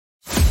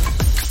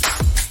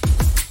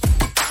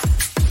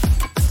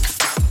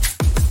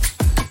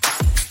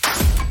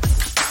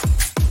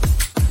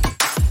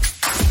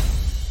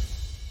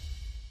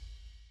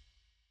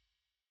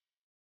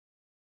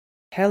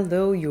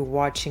Hello, you're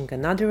watching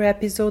another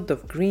episode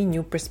of Green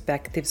New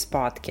Perspectives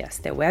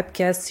podcast, a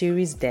webcast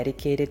series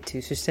dedicated to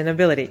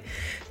sustainability.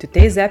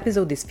 Today's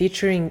episode is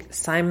featuring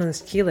Simon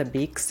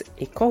Skilebics,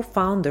 a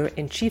co-founder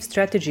and chief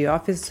strategy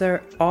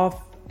officer of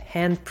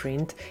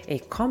Handprint, a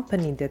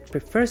company that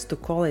prefers to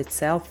call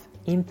itself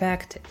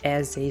Impact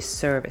as a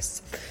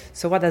Service.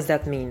 So what does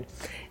that mean?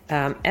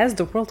 As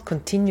the world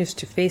continues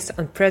to face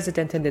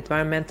unprecedented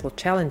environmental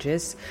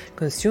challenges,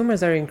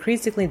 consumers are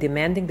increasingly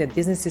demanding that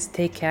businesses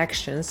take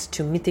actions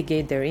to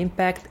mitigate their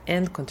impact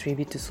and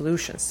contribute to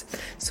solutions.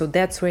 So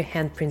that's where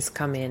Handprints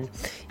come in.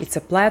 It's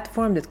a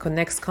platform that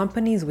connects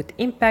companies with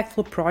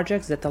impactful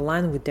projects that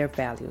align with their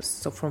values.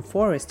 So from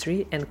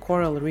forestry and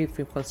coral reef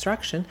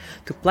reconstruction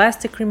to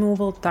plastic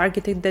removal,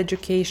 targeted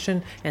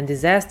education, and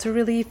disaster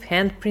relief,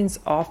 Handprints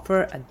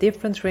offer a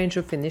different range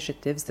of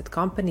initiatives that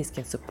companies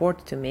can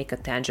support to make a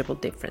tangible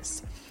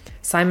difference.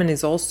 Simon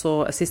is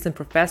also assistant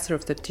professor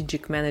of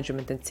strategic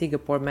management at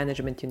Singapore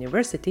Management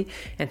University,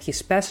 and he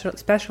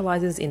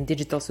specializes in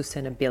digital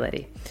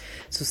sustainability.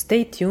 So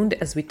stay tuned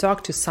as we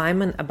talk to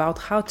Simon about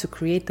how to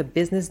create a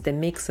business that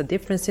makes a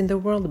difference in the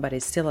world but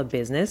is still a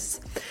business,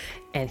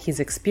 and his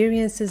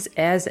experiences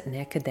as an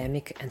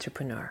academic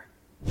entrepreneur.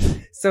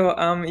 So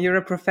you're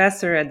a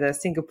professor at the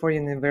Singapore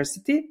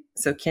University.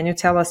 So can you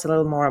tell us a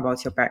little more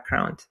about your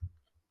background?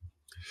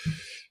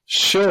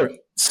 Sure.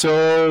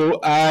 So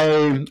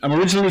I'm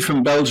originally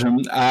from Belgium.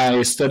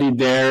 I studied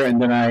there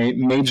and then I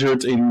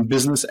majored in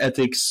business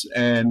ethics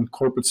and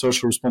corporate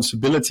social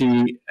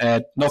responsibility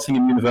at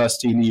Nottingham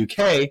University in the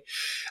UK,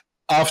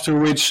 after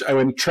which I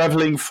went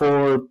traveling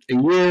for a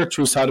year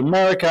through South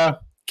America,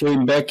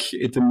 came back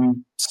at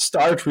the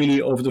start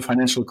really of the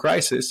financial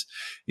crisis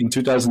in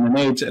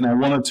 2008, and I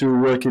wanted to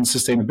work in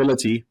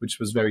sustainability, which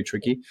was very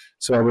tricky.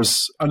 So I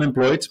was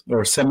unemployed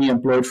or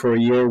semi-employed for a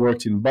year,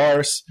 worked in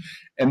bars,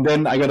 and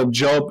then I got a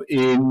job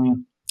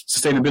in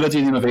sustainability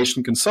and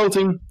innovation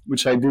consulting,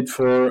 which I did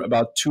for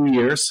about 2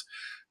 years.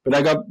 But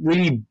I got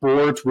really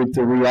bored with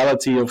the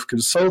reality of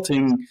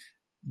consulting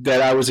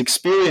that I was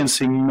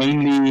experiencing,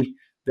 mainly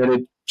that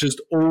it just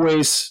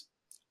always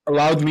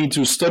allowed me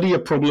to study a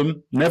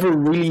problem, never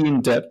really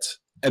in depth,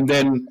 and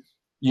then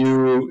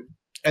you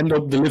end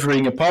up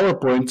delivering a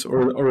PowerPoint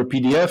or a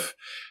PDF,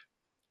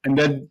 and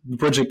then the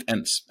project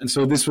ends. And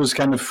so this was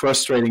kind of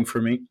frustrating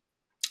for me.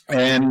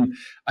 And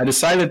I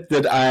decided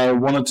that I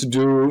wanted to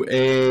do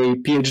a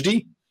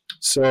PhD.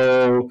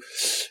 So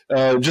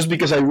just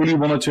because I really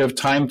wanted to have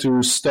time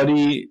to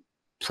study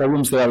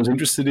problems that I was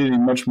interested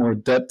in much more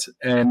depth.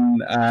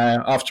 And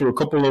after a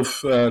couple of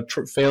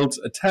failed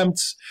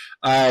attempts,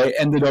 I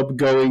ended up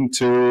going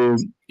to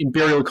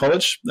Imperial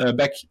College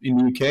back in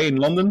the UK, in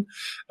London,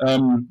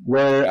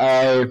 where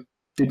I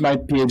did my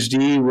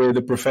PhD with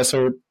a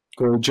professor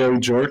called Jerry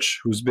George,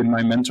 who's been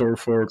my mentor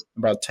for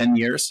about 10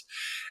 years.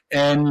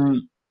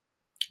 And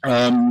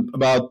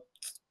about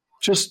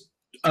just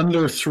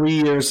under 3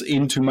 years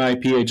into my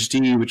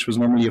PhD, which was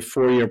normally a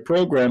 4-year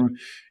program,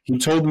 he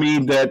told me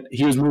that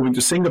he was moving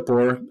to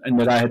Singapore and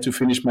that I had to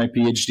finish my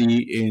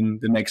PhD in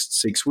the next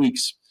 6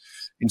 weeks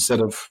instead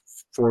of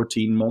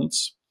 14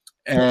 months.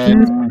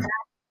 And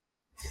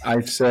I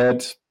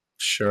said,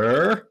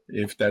 sure,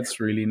 if that's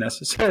really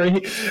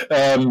necessary.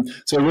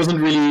 So it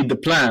wasn't really the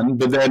plan,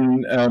 but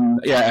then,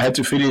 I had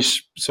to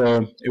finish.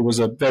 So it was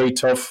a very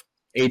tough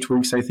 8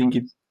 weeks, I think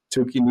it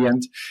took in the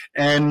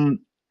end.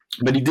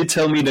 But he did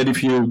tell me that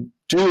if you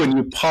do and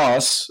you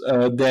pass,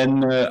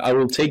 then I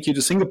will take you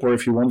to Singapore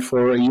if you want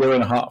for a year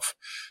and a half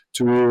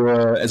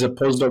to as a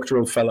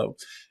postdoctoral fellow.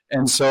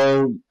 And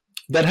so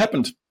that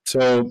happened.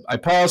 So I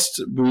passed.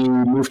 We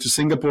moved to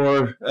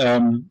Singapore.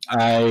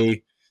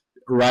 I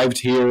arrived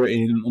here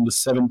on the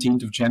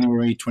 17th of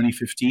January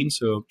 2015,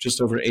 so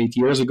just over 8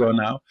 years ago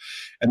now.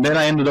 And then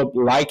I ended up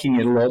liking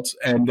it a lot.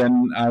 And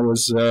then I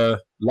was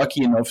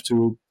lucky enough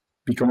to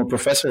become a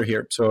professor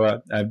here.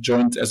 So I've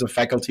joined as a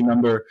faculty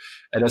member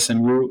at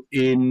SMU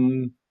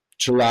in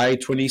July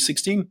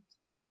 2016.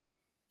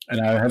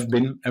 And I have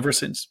been ever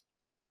since.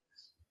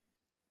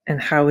 And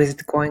how is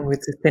it going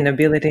with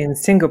sustainability in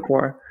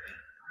Singapore?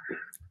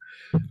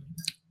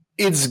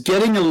 It's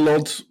getting a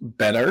lot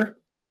better.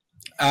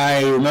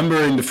 I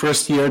remember in the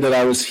first year that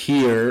I was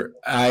here,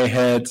 I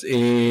had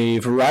a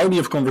variety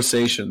of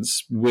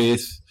conversations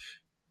with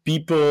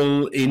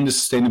people in the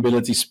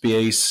sustainability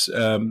space,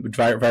 with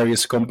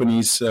various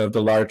companies,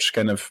 the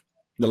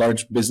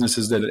large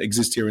businesses that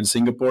exist here in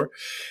Singapore.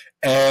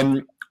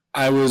 And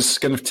I was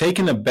kind of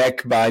taken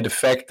aback by the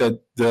fact that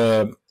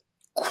the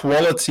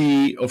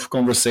quality of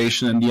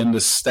conversation and the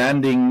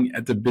understanding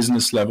at the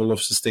business level of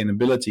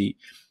sustainability,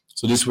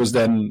 so this was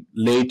then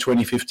late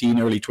 2015,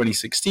 early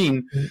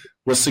 2016,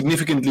 was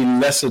significantly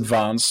less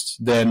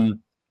advanced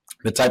than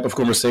the type of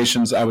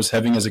conversations I was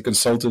having as a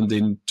consultant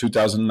in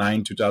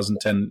 2009,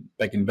 2010,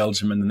 back in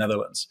Belgium and the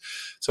Netherlands.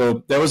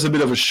 So that was a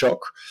bit of a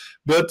shock.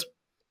 But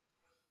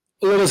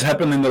a lot has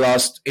happened in the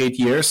last 8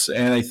 years,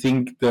 and I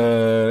think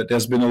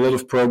there's been a lot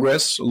of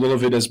progress. A lot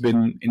of it has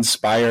been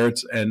inspired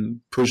and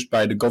pushed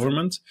by the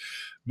government.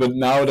 But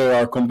now there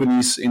are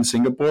companies in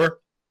Singapore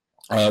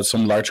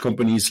some large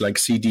companies like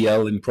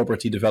CDL in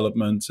property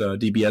development,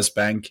 DBS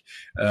Bank,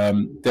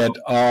 that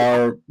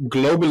are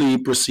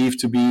globally perceived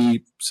to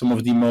be some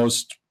of the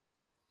most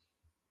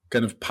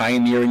kind of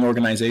pioneering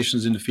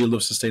organizations in the field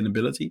of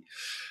sustainability.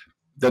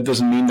 That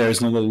doesn't mean there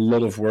is not a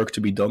lot of work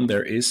to be done.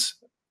 There is,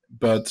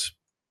 but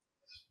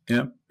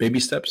yeah, baby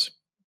steps.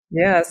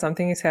 Yeah,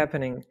 something is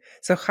happening.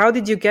 So how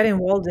did you get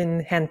involved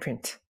in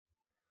Handprint?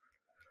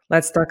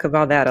 Let's talk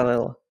about that a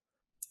little.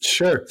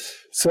 Sure.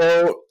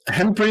 So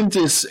Handprint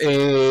is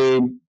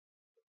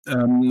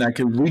like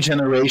a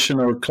regeneration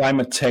or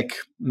climate tech,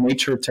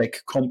 nature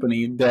tech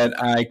company that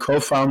I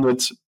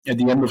co-founded at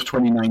the end of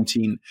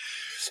 2019.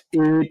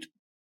 It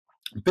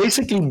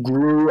basically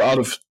grew out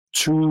of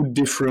two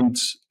different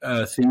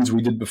things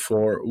we did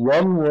before.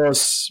 One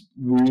was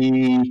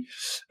Ryan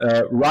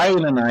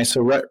and I,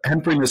 so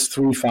Handprint has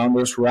three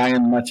founders,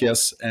 Ryan,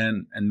 Matthias,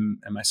 and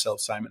myself,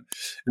 Simon.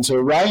 And so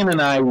Ryan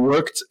and I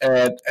worked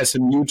at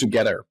SMU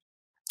together.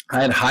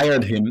 I had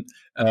hired him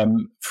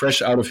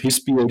fresh out of his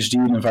PhD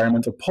in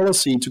environmental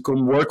policy to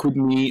come work with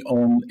me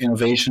on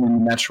innovation in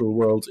the natural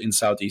world in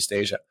Southeast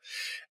Asia.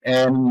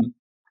 And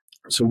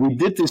so we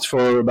did this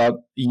for about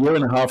a year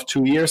and a half,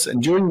 2 years.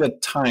 And during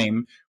that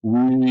time,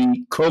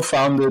 we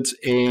co-founded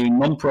a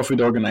non-profit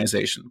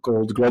organization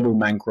called Global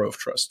Mangrove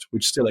Trust,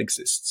 which still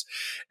exists.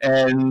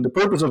 And the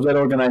purpose of that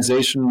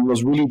organization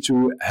was really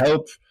to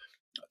help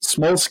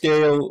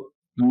small-scale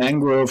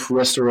mangrove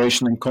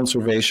restoration and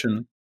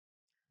conservation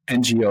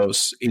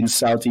NGOs in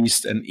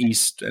Southeast and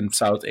East and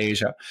South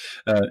Asia,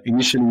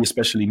 initially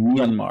especially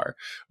Myanmar,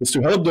 was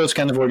to help those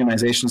kind of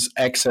organizations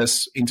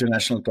access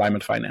international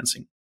climate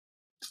financing.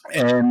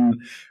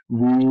 And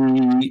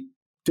we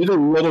did a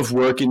lot of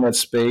work in that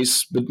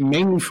space, but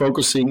mainly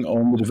focusing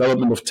on the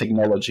development of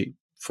technology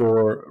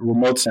for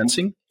remote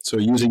sensing. So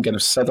using kind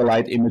of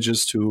satellite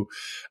images to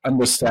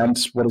understand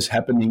what is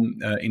happening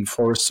in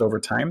forests over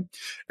time,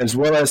 as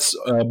well as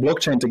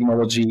blockchain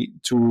technology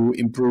to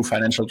improve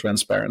financial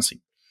transparency.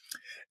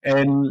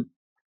 And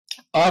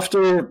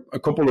after a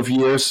couple of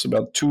years,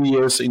 about 2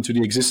 years into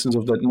the existence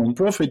of that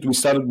nonprofit, we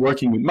started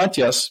working with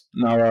Matthias,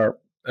 now our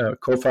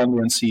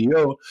co-founder and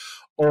CEO,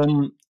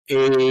 on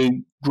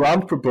a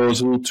grant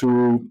proposal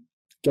to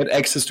get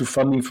access to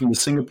funding from the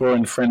Singapore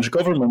and French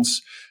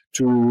governments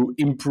to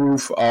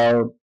improve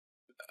our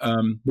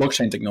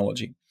blockchain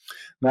technology.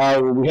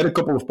 Now, we had a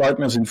couple of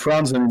partners in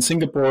France and in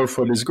Singapore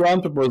for this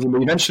grant proposal,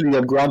 but eventually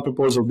that grant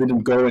proposal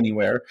didn't go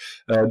anywhere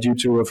due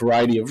to a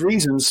variety of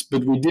reasons.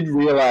 But we did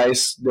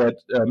realize that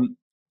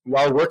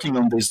while working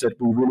on this, that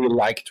we really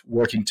liked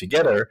working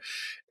together.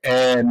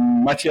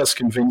 And Matthias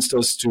convinced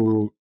us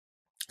to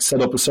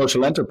set up a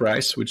social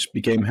enterprise, which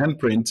became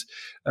Handprint,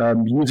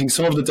 using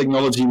some of the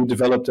technology we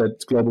developed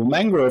at Global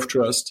Mangrove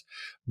Trust,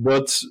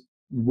 but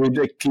with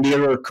a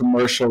clearer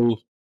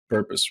commercial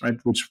purpose, right?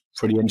 Which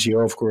for the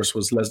NGO, of course,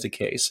 was less the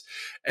case.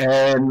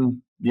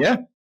 And yeah,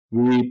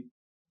 we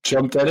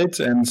jumped at it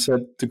and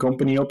set the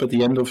company up at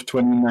the end of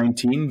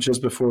 2019,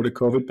 just before the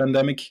COVID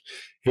pandemic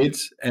hit.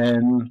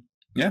 And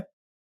yeah,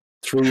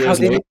 3 years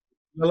later,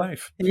 we're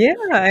alive. Yeah,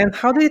 and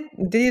how did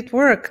it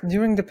work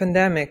during the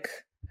pandemic?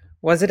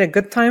 Was it a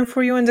good time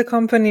for you in the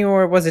company,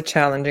 or was it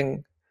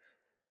challenging?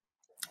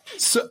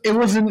 So it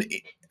wasn't.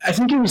 I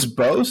think it was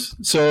both.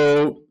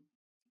 So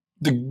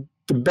the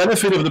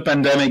benefit of the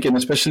pandemic, and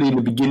especially in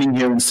the beginning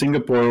here in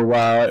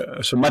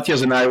Singapore, so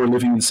Matthias and I were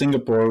living in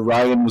Singapore,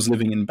 Ryan was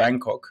living in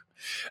Bangkok.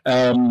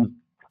 The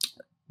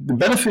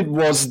benefit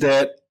was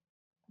that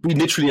we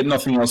literally had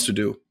nothing else to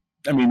do.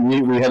 I mean,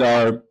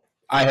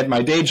 I had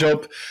my day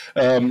job.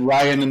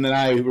 Ryan and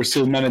I were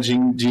still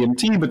managing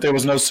GMT, but there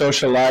was no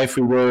social life.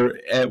 We were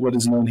at what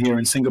is known here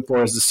in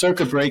Singapore as the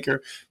circuit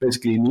breaker,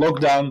 basically in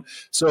lockdown.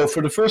 So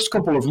for the first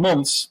couple of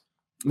months,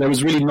 there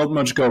was really not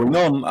much going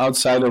on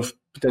outside of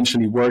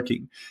potentially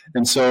working.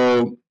 And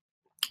so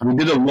we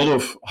did a lot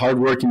of hard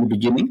work in the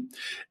beginning.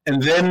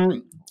 And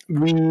then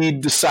we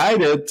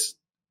decided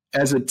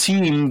as a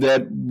team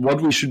that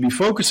what we should be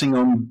focusing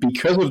on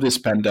because of this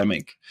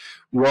pandemic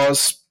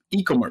was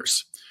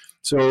e-commerce.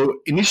 So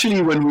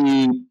initially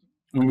when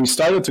we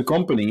started the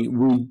company,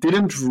 we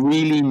didn't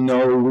really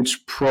know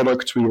which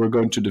product we were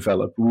going to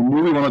develop. We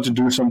knew we wanted to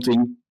do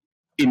something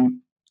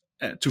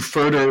to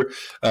further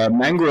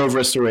mangrove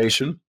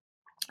restoration.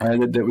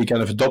 That we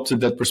kind of adopted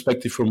that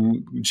perspective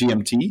from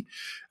GMT,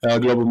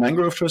 Global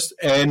Mangrove Trust,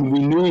 and we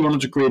knew we wanted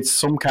to create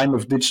some kind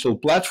of digital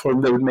platform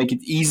that would make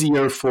it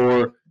easier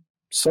for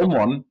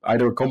someone,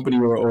 either a company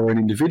or an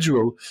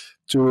individual,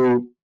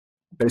 to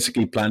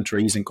basically plant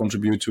trees and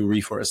contribute to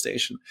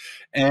reforestation.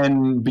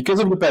 And because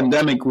of the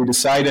pandemic, we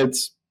decided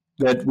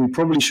that we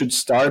probably should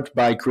start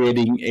by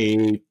creating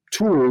a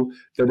tool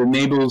that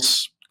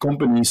enables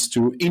companies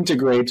to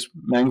integrate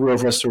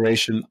mangrove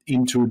restoration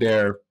into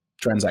their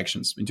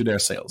transactions, into their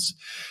sales.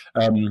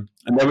 And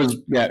that was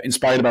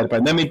inspired by the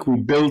pandemic. We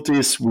built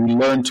this, we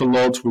learned a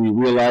lot, we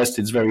realized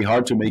it's very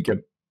hard to make a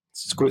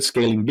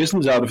scaling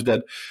business out of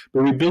that,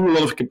 but we built a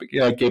lot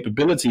of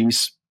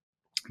capabilities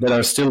that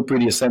are still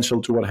pretty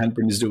essential to what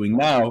Handprint is doing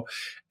now.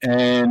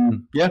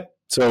 And yeah,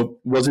 so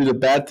was it a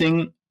bad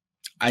thing?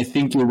 I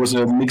think it was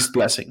a mixed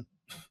blessing.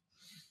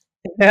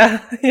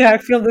 Yeah, yeah, I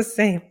feel the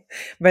same.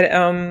 But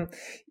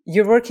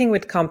you're working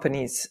with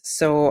companies,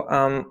 so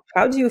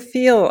how do you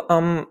feel?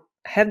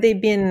 Have they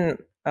been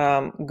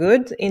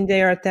good in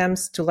their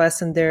attempts to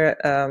lessen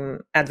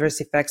their adverse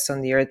effects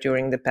on the earth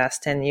during the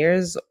past 10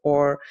 years,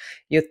 or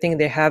you think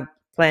they have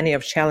plenty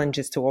of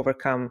challenges to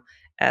overcome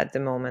at the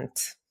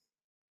moment?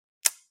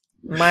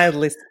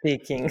 Mildly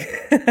speaking.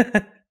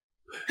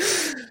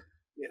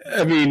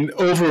 I mean,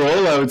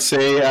 overall, I would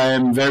say I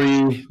am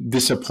very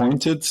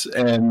disappointed,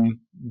 and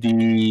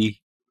the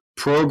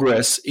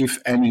progress, if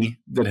any,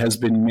 that has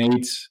been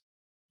made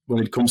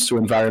when it comes to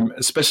environment,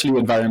 especially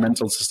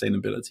environmental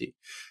sustainability,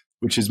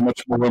 which is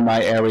much more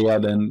my area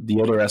than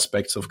the other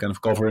aspects of kind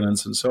of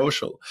governance and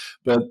social.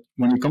 But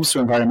when it comes to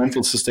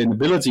environmental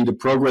sustainability, the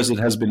progress that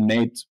has been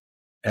made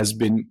has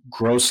been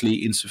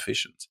grossly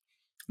insufficient.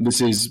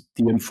 This is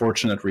the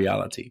unfortunate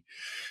reality.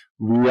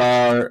 We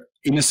are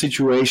in a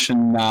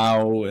situation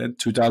now in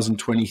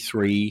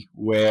 2023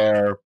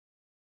 where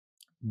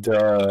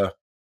the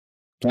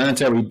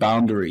planetary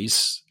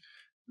boundaries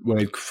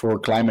for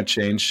climate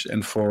change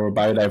and for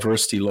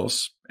biodiversity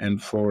loss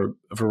and for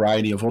a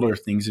variety of other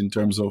things in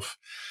terms of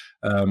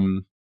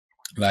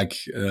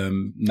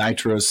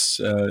nitrous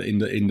in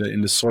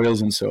the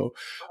soils and so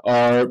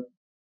are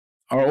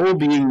all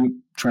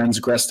being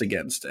transgressed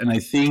against. And I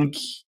think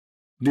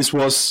this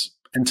was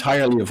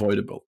entirely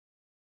avoidable.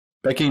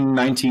 Back in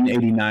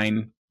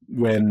 1989,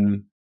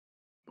 when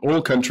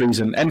all countries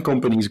and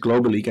companies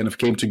globally kind of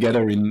came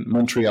together in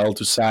Montreal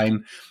to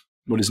sign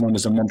what is known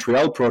as the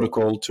Montreal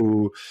Protocol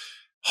to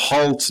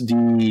halt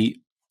the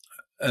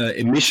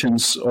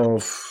emissions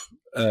of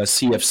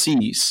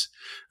CFCs,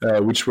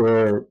 which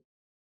were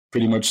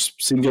pretty much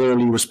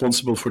singularly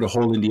responsible for the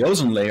hole in the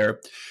ozone layer,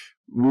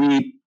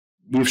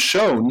 we've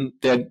shown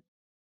that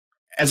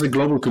as a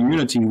global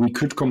community, we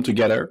could come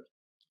together,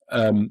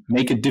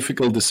 make a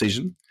difficult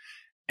decision,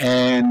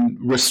 and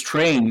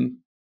restrain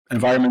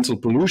environmental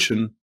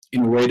pollution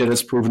in a way that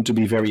has proven to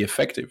be very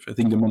effective. I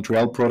think the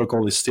Montreal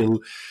Protocol is still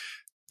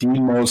the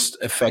most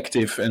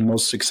effective and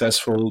most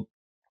successful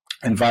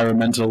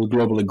environmental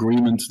global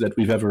agreement that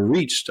we've ever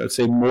reached. I'd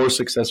say more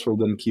successful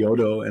than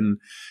Kyoto and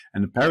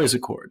the Paris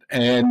Accord.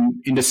 And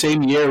in the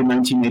same year, in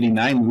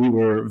 1989, we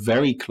were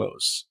very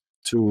close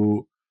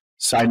to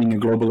signing a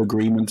global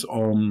agreement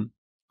on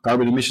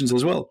carbon emissions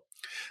as well.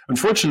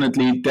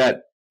 Unfortunately,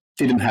 that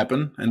didn't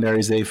happen, and there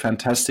is a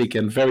fantastic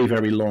and very,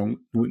 very long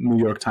New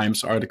York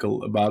Times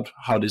article about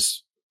how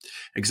this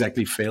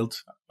exactly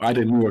failed,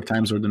 either New York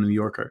Times or the New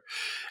Yorker.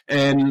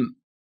 And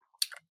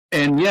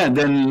yeah,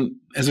 then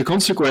as a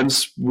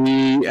consequence,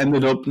 we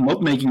ended up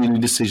not making any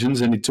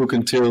decisions, and it took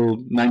until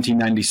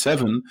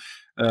 1997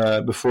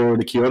 before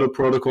the Kyoto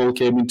Protocol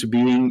came into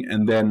being,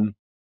 and then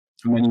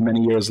many,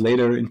 many years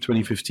later, in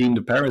 2015,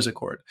 the Paris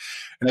Accord.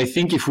 And I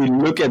think if we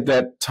look at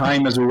that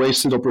time as a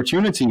wasted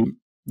opportunity,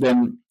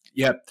 then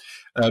yeah,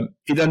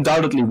 it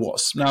undoubtedly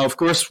was. Now, of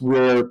course,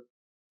 we're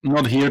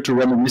not here to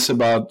reminisce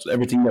about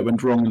everything that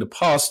went wrong in the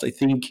past. I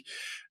think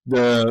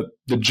the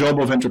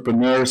job of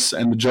entrepreneurs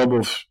and the job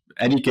of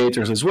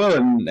educators as well,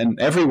 and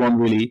everyone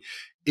really,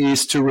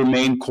 is to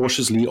remain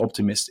cautiously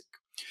optimistic.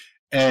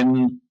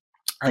 And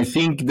I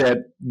think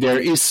that there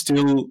is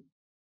still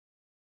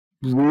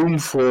room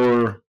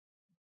for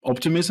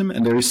optimism,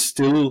 and there is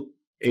still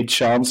a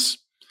chance,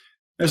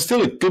 there's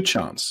still a good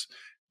chance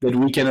that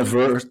we can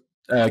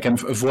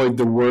avoid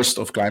the worst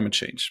of climate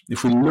change.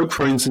 If we look,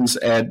 for instance,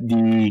 at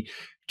the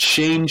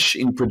change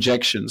in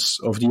projections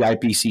of the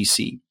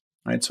IPCC,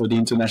 right, so the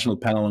International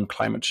Panel on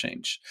Climate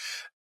Change,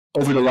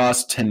 over the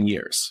last 10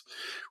 years,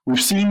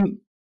 we've seen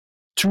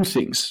two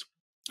things.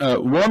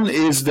 One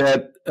is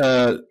that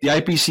the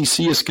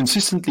IPCC has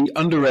consistently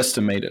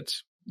underestimated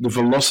the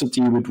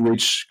velocity with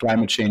which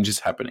climate change is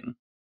happening.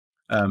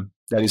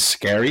 That is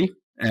scary,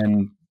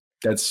 and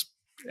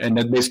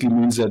that basically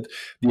means that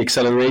the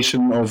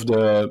acceleration of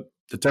the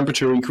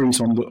temperature increase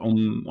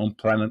on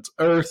planet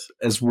Earth,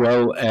 as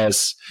well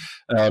as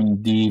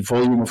the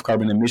volume of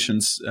carbon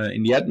emissions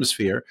in the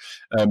atmosphere,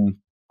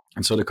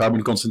 and so the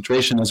carbon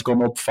concentration has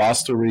gone up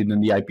faster than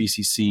the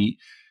IPCC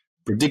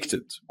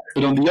predicted.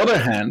 But on the other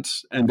hand,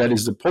 and that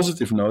is the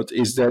positive note,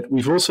 is that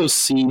we've also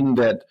seen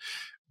that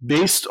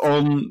based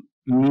on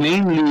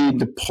mainly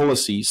the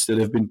policies that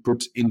have been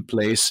put in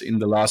place in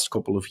the last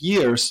couple of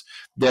years,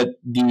 that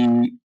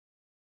the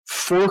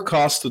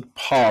forecasted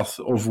path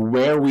of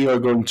where we are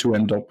going to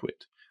end up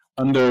with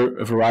under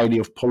a variety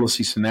of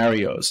policy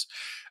scenarios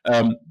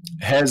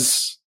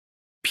has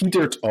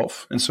petered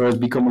off, and so has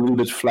become a little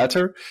bit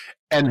flatter,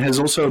 and has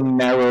also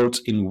narrowed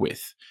in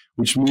width,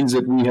 which means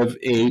that we have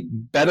a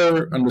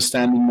better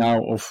understanding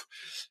now of,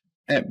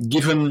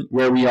 given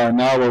where we are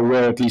now, or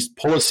where at least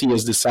policy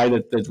has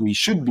decided that we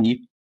should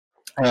be,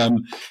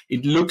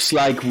 it looks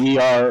like we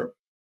are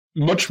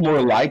much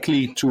more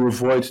likely to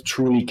avoid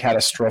truly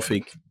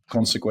catastrophic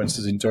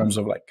consequences in terms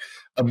of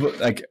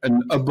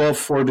an above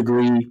 4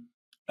 degree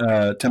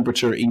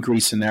temperature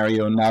increase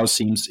scenario now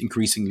seems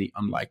increasingly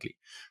unlikely.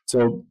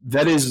 So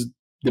that is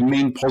the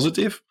main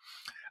positive.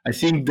 I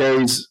think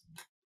there is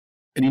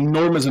an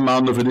enormous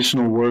amount of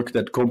additional work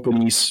that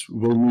companies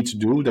will need to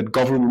do, that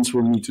governments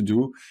will need to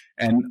do,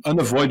 and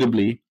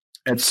unavoidably,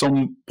 at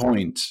some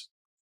point,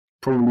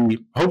 probably,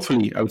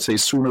 hopefully, I would say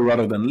sooner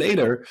rather than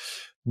later,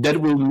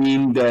 that will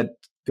mean that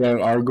there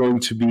are going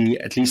to be,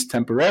 at least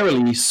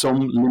temporarily,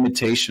 some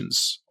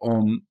limitations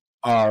on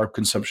our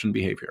consumption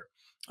behavior.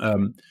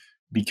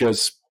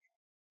 Because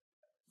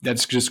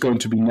that's just going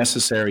to be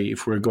necessary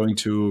if we're going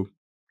to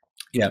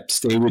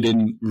stay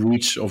within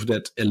reach of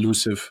that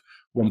elusive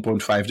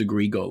 1.5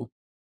 degree goal.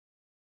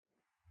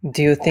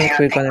 Do you think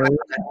we're going to...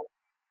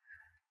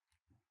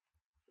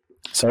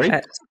 Sorry?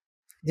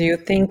 Do you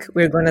think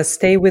we're going to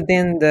stay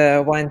within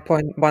the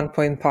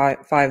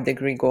 1.5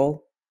 degree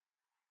goal?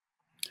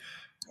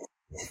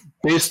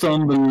 Based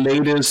on the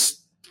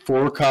latest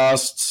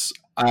forecasts,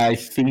 I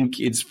think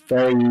it's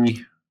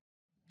very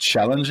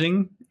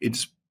challenging.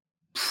 It's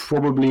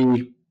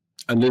probably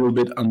a little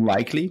bit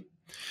unlikely.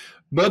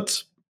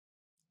 But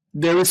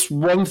there is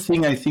one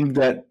thing I think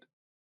that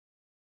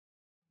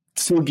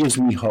still gives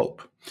me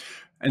hope.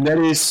 And that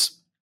is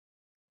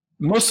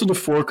most of the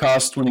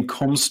forecasts when it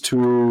comes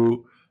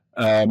to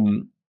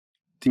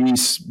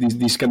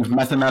these kind of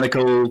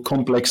mathematical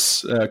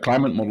complex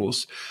climate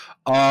models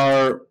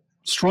are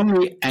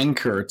strongly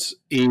anchored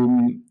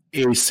in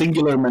a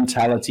singular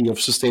mentality of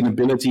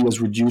sustainability as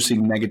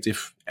reducing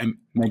negative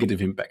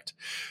impact.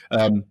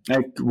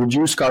 Like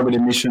reduce carbon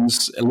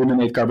emissions,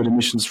 eliminate carbon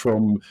emissions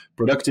from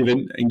productive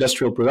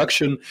industrial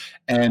production,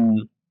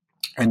 and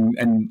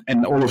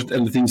all of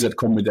the things that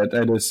come with that.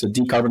 That is the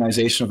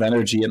decarbonization of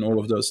energy and all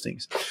of those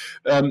things.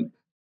 And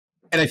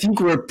I think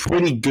we're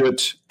pretty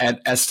good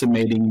at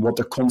estimating what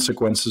the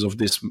consequences of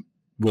this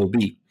will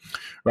be.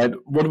 Right.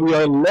 What we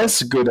are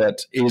less good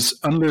at is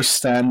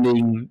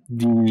understanding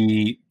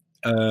the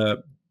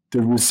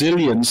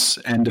resilience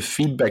and the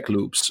feedback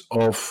loops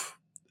of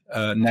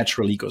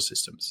natural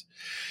ecosystems,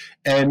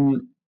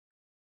 and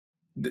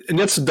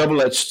that's a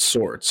double-edged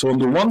sword. So on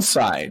the one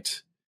side,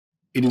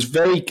 it is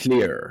very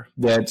clear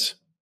that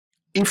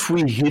if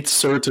we hit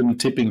certain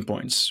tipping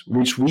points,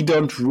 which we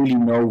don't really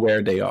know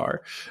where they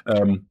are,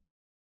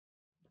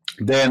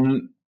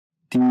 then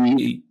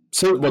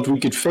so what we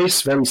could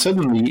face very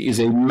suddenly is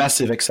a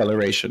massive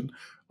acceleration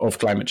of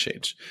climate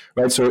change,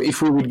 right? So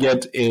if we would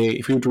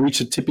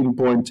reach a tipping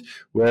point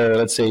where,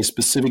 let's say,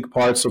 specific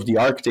parts of the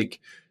Arctic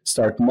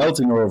start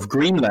melting, or of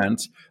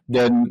Greenland,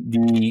 then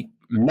the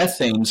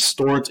methane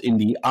stored in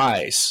the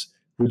ice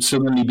would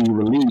suddenly be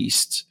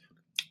released,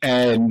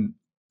 and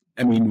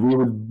I mean, we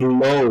would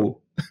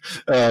blow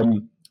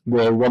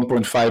the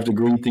 1.5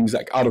 degree things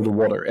like out of the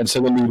water, and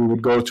suddenly we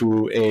would go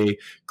to a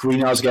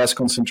greenhouse gas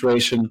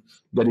concentration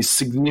that is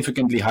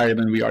significantly higher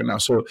than we are now.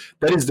 So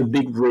that is the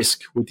big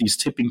risk with these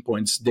tipping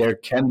points. There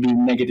can be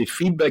negative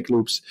feedback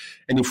loops,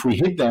 and if we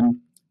hit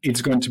them,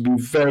 it's going to be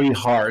very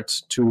hard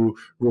to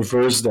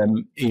reverse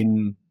them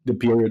in the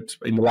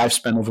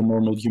lifespan of a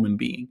normal human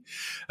being.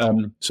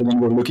 So then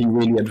we're looking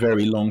really at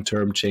very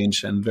long-term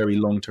change and very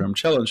long-term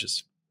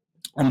challenges.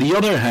 On the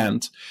other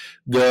hand,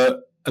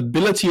 the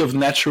ability of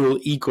natural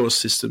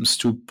ecosystems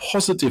to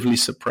positively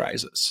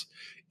surprise us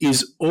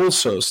is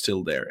also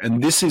still there.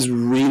 And this is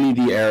really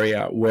the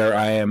area where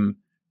I am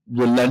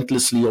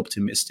relentlessly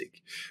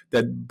optimistic,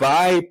 that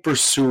by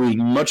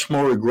pursuing much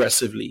more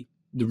aggressively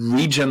the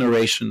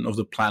regeneration of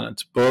the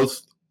planet,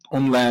 both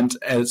on land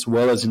as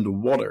well as in the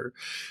water,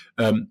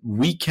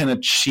 we can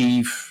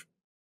achieve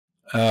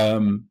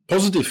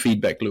positive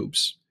feedback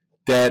loops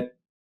that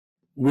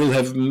will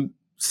have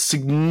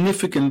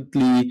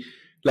significantly,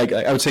 like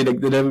I would say, that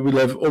will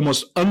have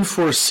almost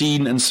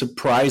unforeseen and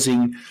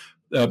surprising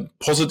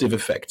positive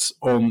effects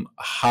on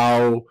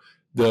how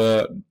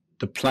the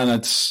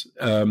planet's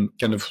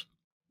kind of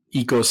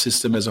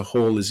ecosystem as a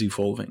whole is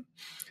evolving.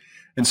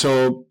 And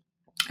so,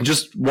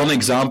 just one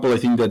example, I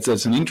think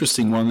that's an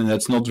interesting one, and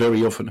that's not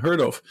very often heard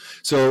of.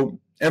 So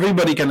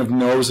everybody kind of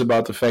knows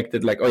about the fact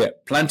that, like,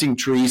 planting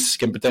trees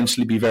can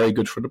potentially be very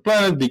good for the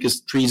planet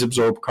because trees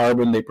absorb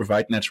carbon, they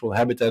provide natural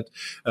habitat,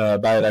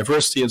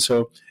 biodiversity, and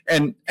so,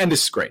 and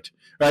this is great,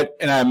 right?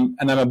 And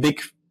I'm a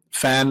big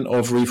fan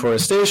of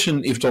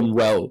reforestation if done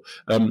well,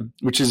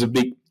 which is a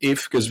big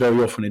if, because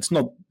very often it's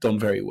not done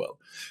very well.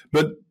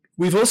 But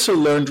we've also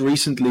learned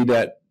recently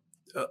that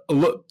a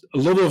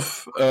lot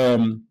of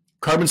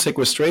carbon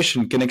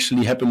sequestration can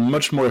actually happen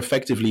much more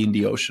effectively in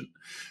the ocean.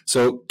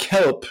 So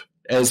kelp,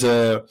 as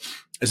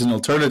an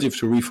alternative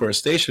to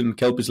reforestation,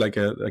 kelp is like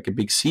a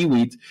big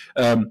seaweed,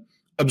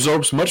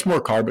 absorbs much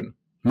more carbon,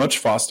 much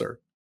faster.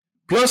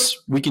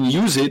 Plus, we can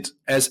use it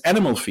as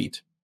animal feed.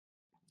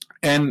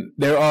 And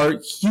there are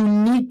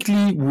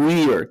uniquely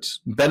weird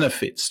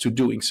benefits to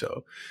doing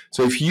so.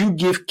 So if you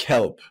give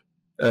kelp,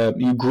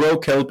 you grow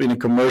kelp in a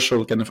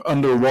commercial kind of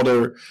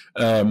underwater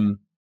in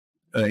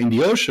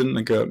the ocean,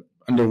 like a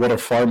underwater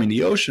farm in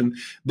the ocean,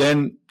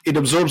 then it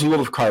absorbs a lot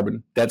of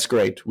carbon. That's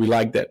great. We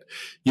like that.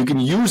 You can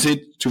use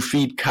it to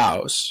feed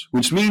cows,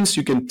 which means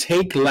you can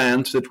take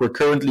land that we're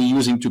currently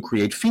using to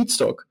create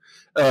feedstock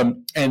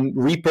and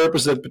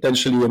repurpose that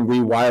potentially and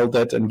rewild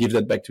that and give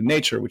that back to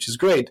nature, which is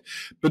great.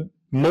 But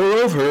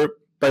moreover,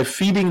 by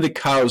feeding the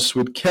cows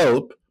with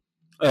kelp,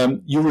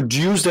 you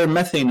reduce their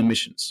methane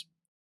emissions.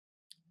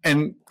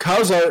 And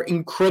cows are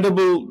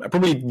incredible,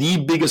 probably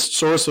the biggest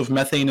source of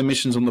methane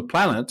emissions on the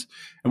planet,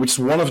 and which is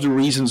one of the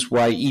reasons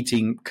why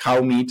eating cow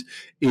meat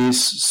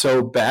is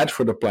so bad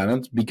for the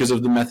planet, because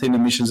of the methane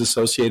emissions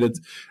associated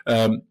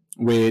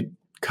with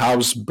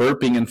cows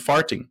burping and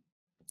farting.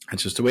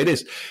 That's just the way it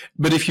is.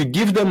 But if you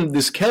give them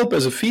this kelp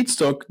as a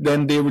feedstock,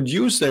 then they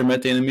reduce their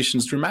methane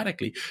emissions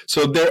dramatically.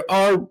 So there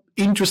are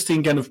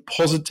interesting kind of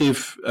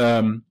positive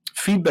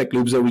feedback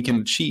loops that we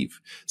can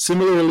achieve.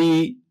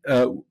 Similarly,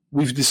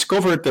 we've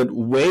discovered that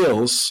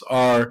whales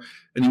are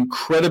an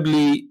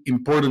incredibly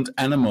important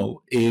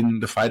animal in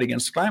the fight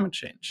against climate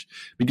change,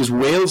 because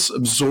whales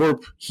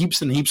absorb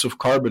heaps and heaps of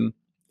carbon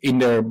in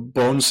their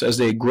bones as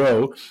they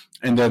grow.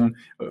 And then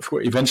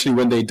eventually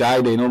when they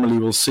die, they normally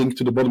will sink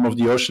to the bottom of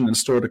the ocean and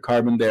store the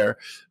carbon there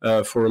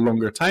for a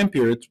longer time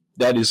period.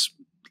 That is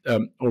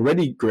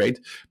already great.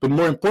 But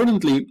more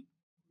importantly,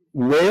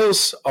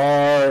 whales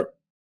are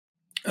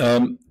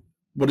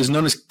what is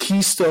known as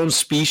keystone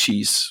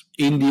species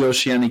in the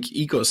oceanic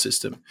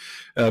ecosystem.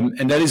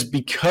 And that is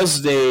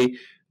because they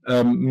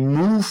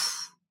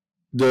move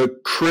the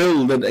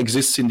krill that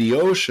exists in the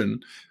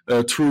ocean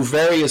through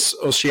various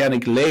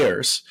oceanic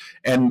layers.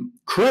 And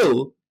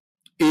krill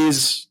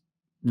is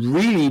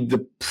really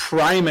the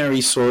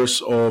primary source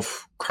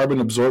of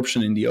carbon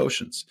absorption in the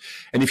oceans.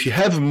 And if you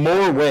have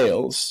more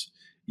whales,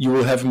 you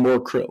will have more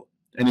krill.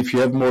 And if you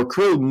have more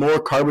krill, more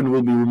carbon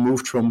will be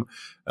removed from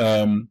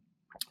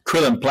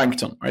krill and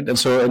plankton, right?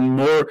 And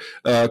more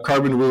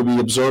carbon will be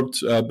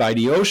absorbed by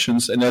the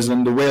oceans, and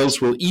then the whales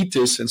will eat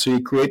this, and so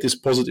you create this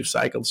positive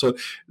cycle. So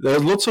there are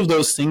lots of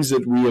those things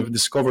that we have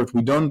discovered.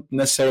 We don't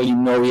necessarily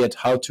know yet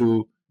how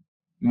to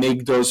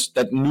make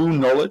that new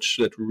knowledge,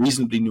 that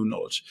reasonably new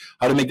knowledge,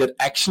 how to make that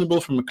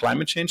actionable from a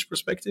climate change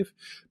perspective.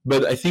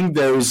 But I think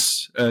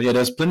there's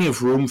plenty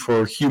of room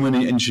for human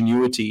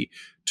ingenuity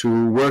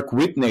to work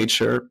with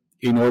nature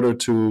in order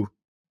to,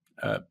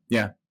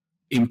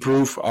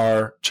 improve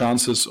our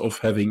chances of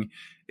having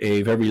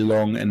a very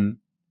long and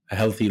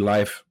healthy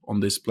life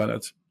on this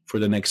planet for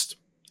the next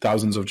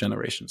thousands of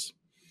generations.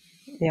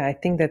 Yeah, I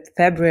think that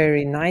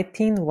February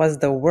 19 was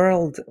the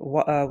World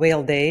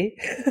Whale Day.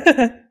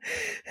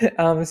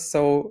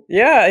 So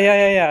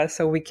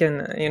we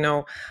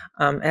can,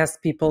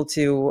 ask people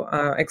to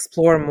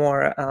explore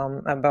more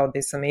about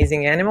these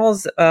amazing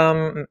animals.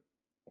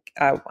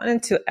 I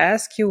wanted to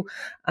ask you,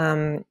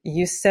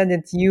 you said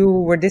that you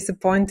were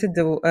disappointed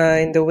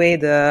in the way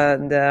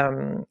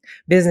the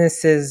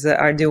businesses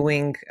are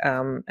doing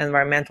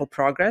environmental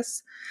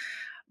progress.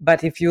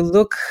 But if you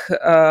look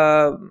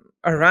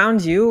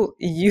around you,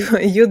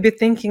 you'd be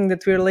thinking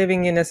that we're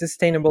living in a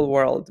sustainable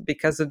world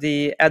because of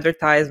the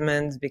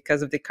advertisements,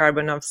 because of the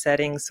carbon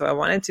offsetting. So I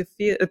wanted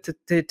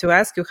to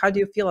ask you, how do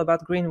you feel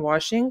about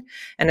greenwashing,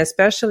 and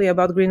especially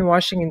about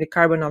greenwashing in the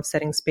carbon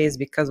offsetting space,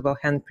 because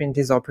Handprint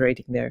is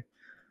operating there?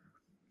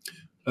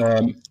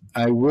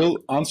 I will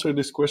answer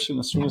this question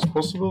as soon as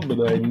possible,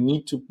 but I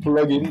need to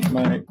plug in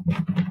my.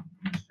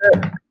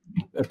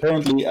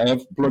 Apparently, I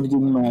have plugged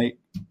in my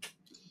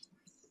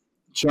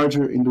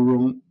charger in the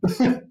wrong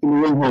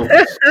hole.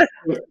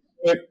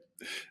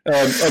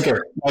 Okay,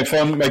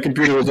 my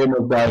computer was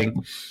almost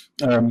dying.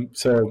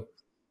 So,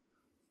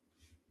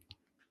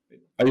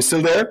 are you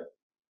still there?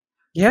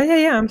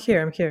 Yeah. I'm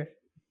here.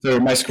 So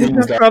my screen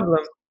is no problem.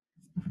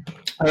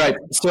 All right.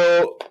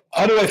 So,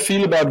 how do I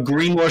feel about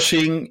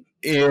greenwashing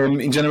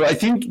in general? I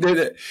think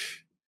that.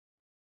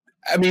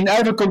 I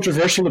have a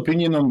controversial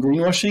opinion on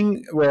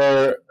greenwashing,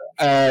 where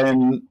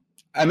I'm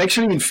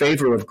actually in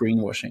favor of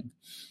greenwashing.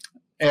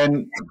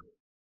 And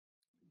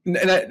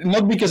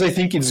not because I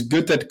think it's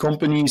good that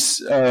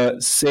companies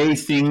say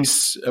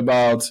things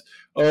about,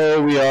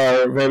 we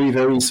are very,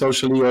 very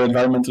socially or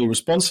environmentally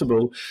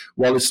responsible,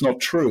 while it's not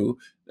true.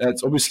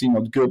 That's obviously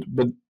not good.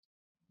 But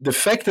the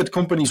fact that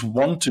companies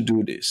want to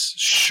do this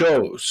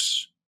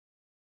shows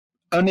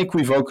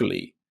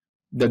unequivocally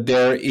that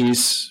there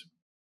is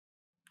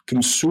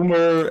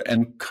consumer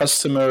and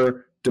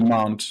customer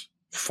demand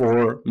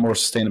for more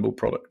sustainable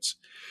products.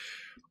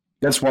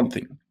 That's one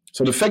thing.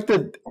 So the fact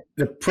that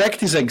the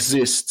practice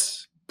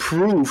exists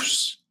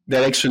proves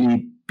that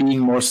actually being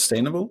more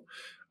sustainable,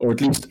 or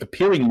at least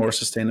appearing more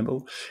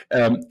sustainable,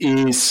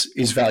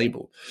 is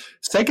valuable.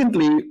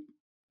 Secondly,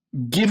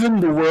 given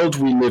the world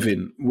we live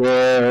in,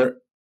 where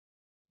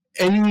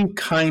any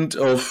kind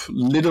of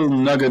little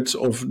nugget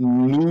of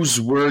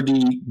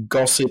newsworthy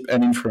gossip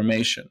and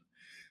information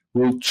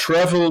will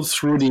travel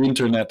through the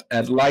internet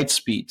at light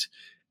speed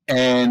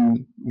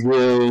and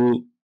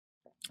will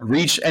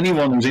reach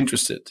anyone who's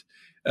interested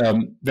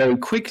very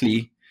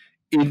quickly,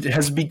 it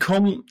has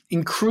become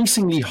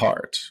increasingly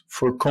hard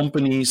for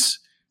companies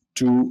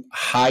to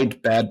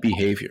hide bad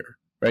behavior,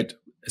 right?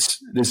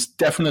 This is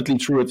definitely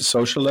true at the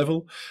social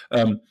level.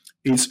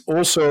 It's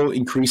also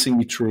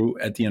increasingly true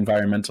at the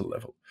environmental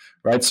level,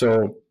 right?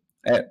 So,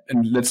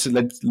 and let's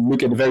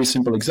look at a very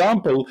simple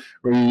example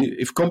where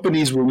if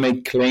companies will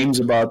make claims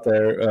about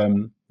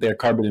their their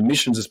carbon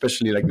emissions,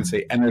 especially like, let's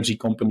say, energy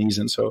companies.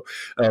 And so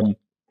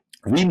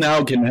we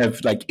now can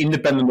have like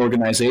independent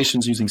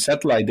organizations using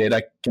satellite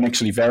data can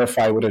actually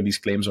verify whether these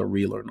claims are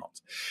real or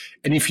not.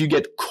 And if you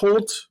get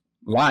caught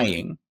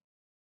lying,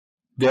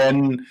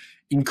 then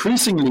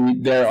increasingly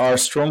there are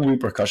strong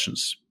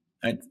repercussions.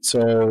 Right?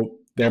 So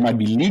there might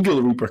be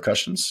legal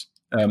repercussions,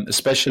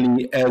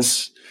 especially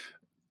as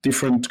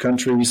different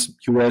countries,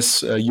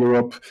 US,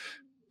 Europe,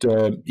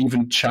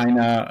 even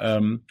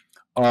China,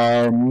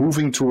 are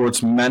moving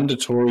towards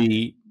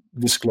mandatory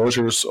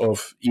disclosures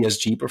of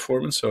ESG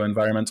performance, so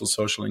environmental,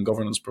 social, and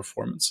governance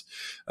performance.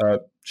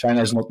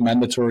 China is not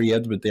mandatory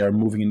yet, but they are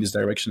moving in this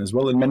direction as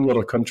well, and many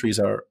other countries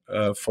are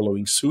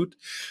following suit.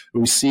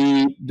 We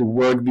see the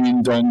work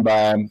being done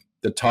by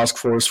the Task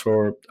Force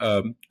for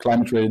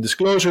Climate-Related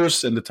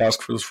Disclosures and the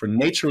Task Force for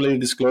Nature-Related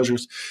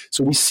Disclosures.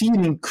 So we see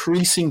an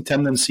increasing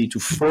tendency to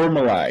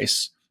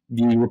formalize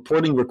the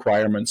reporting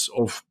requirements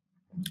of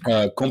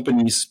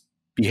companies'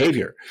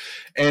 behavior.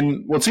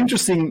 And what's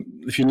interesting,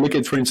 if you look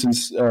at, for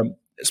instance,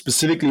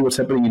 specifically what's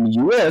happening in the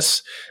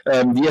US,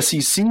 the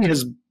SEC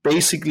has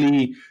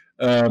basically,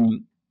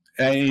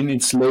 in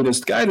its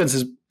latest guidance,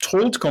 has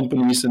told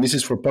companies, and this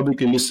is for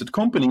publicly listed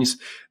companies,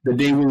 that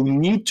they will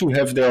need to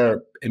have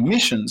their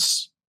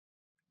emissions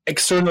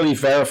externally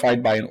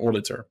verified by an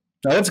auditor.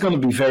 Now, that's going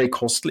to be very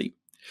costly,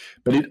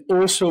 but it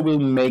also will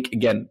make,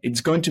 again,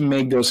 it's going to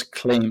make those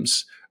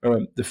claims,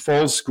 the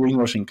false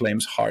greenwashing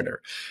claims,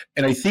 harder.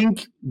 And I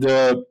think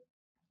the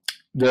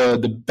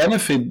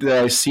benefit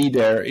that I see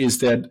there is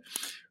that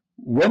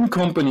when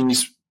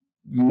companies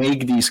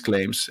make these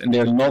claims and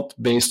they're not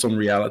based on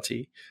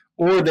reality,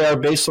 or they are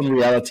based on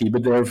reality,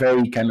 but they're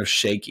very kind of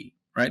shaky,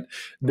 right?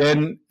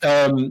 Then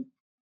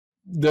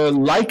the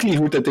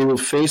likelihood that they will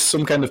face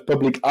some kind of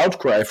public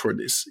outcry for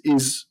this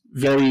is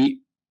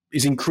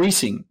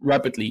increasing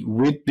rapidly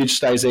with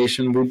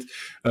digitization, with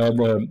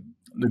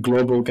the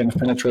global kind of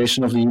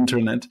penetration of the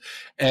internet,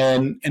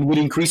 and with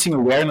increasing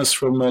awareness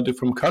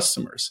from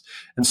customers.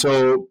 And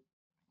so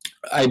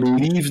I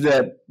believe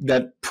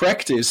that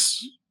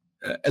practice,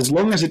 as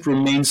long as it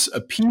remains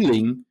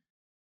appealing,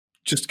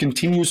 just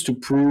continues to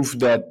prove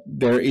that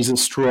there is a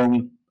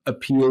strong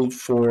appeal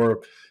for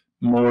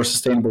more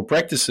sustainable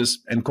practices,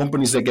 and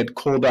companies that get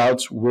called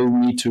out will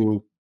need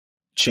to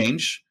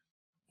change,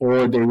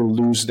 or they will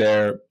lose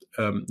their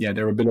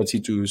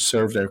ability to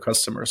serve their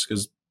customers,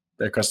 because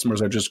their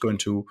customers are just going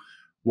to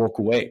walk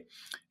away.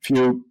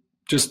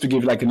 Just to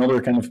give like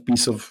another kind of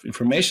piece of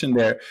information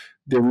there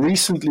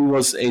recently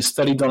was a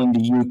study done in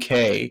the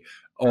UK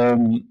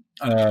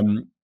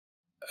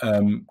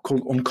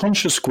called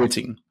unconscious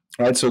quitting,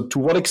 right? So to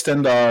what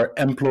extent are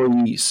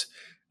employees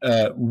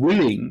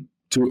willing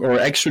to, or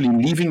actually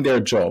leaving their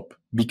job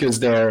because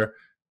their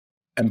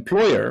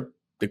employer,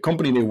 the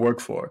company they work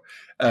for,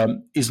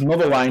 is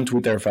not aligned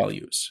with their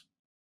values?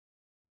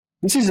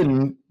 This is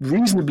a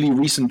reasonably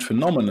recent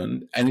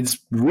phenomenon, and it's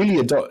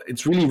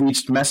really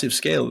reached massive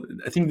scale.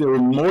 I think there were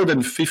more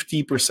than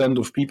 50%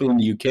 of people in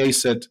the UK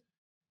said,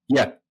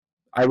 "Yeah,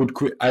 I would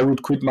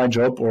quit my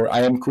job, or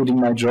I am quitting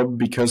my job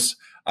because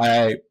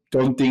I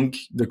don't think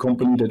the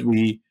company that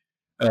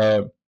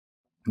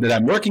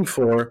I'm working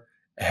for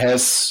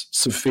has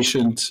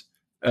sufficient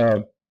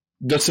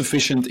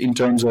in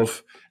terms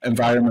of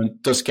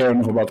environment, does care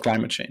enough about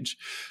climate change."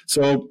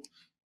 So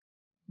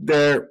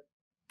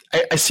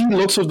I see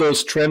lots of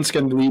those trends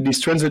these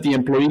trends at the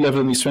employee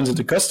level and these trends at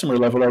the customer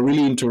level are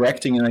really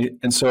interacting.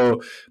 And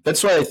so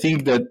that's why I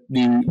think that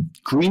the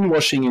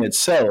greenwashing in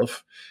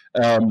itself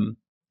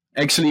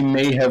actually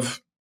may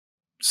have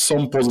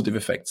some positive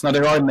effects. Now,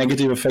 there are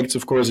negative effects,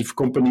 of course,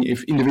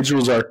 if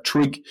individuals are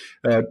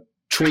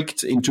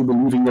tricked into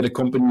believing that a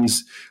company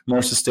is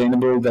more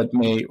sustainable. That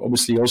may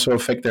obviously also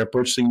affect their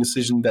purchasing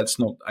decision. That's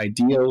not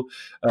ideal.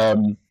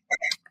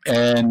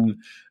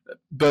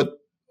 But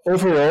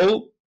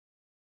overall,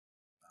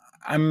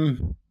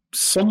 I'm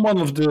somewhat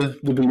of the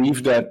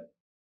belief that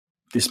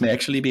this may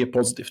actually be a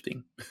positive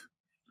thing.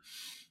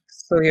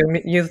 So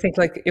you think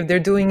like if they're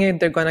doing it,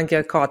 they're gonna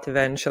get caught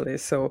eventually.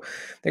 So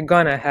they're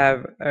gonna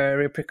have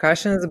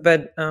repercussions,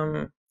 but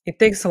it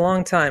takes a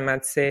long time,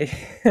 I'd say,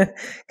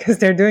 because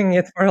they're doing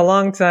it for a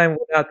long time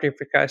without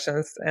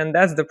repercussions, and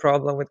that's the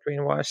problem with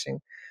greenwashing.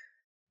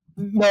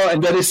 No,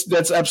 and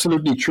that's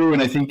absolutely true.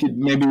 And I think it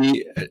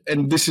maybe,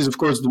 and this is of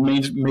course the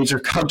major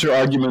counter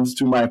argument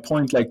to my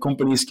point. Like,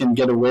 companies can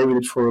get away with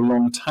it for a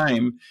long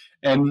time,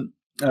 and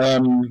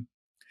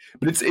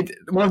but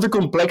one of the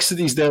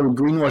complexities there with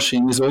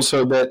greenwashing is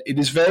also that it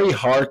is very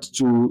hard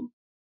to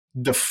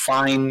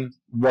define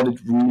what it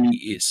really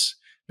is,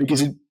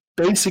 because it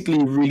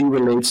basically really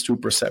relates to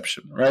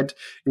perception, right?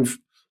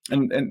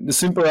 And the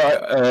simple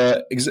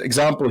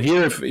example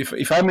here,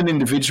 if I'm an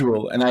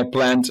individual and I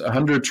plant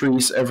 100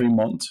 trees every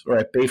month, or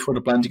I pay for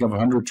the planting of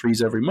 100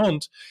 trees every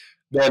month,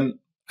 then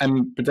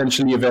I'm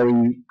potentially a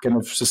very kind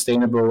of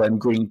sustainable and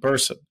green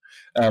person.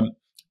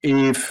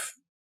 If,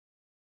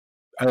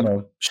 I don't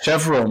know,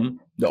 Chevron,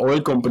 the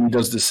oil company,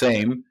 does the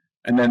same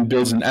and then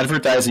builds an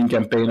advertising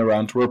campaign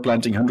around we're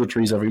planting 100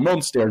 trees every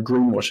month, they are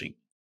greenwashing.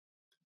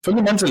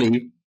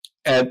 Fundamentally,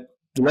 at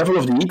the level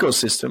of the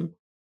ecosystem,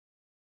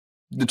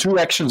 the two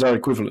actions are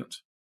equivalent.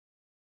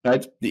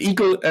 Right?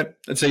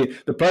 Let's say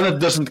the planet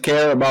doesn't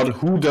care about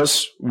who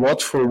does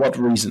what for what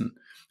reason,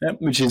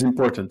 which is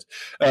important.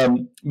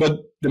 But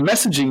the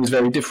messaging is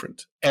very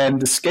different.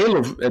 And the scale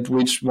at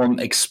which one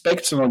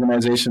expects an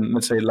organization,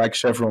 let's say like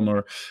Chevron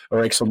or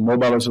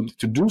ExxonMobil or something,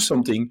 to do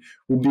something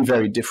would be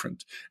very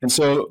different. And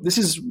so this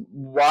is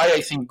why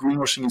I think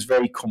greenwashing is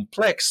very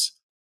complex,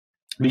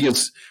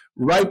 because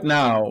right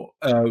now,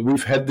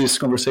 we've had this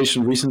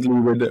conversation recently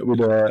with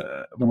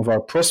one of our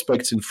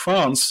prospects in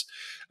France.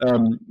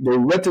 They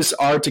read this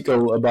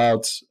article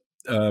about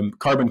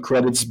carbon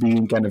credits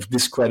being kind of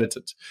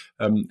discredited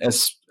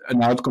as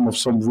an outcome of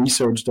some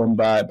research done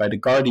by The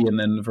Guardian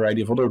and a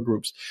variety of other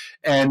groups.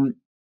 And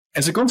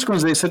as a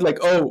consequence, they said, like,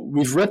 oh,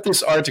 we've read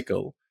this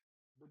article.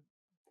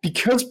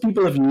 Because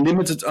people have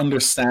limited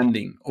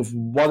understanding of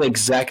what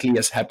exactly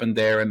has happened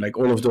there and like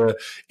all of the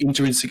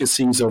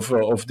intricacies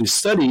of this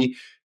study,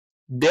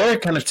 their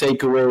kind of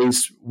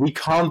takeaways, we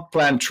can't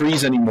plant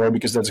trees anymore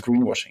because that's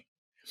greenwashing.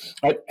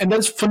 Right? And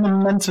that's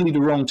fundamentally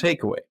the wrong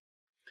takeaway.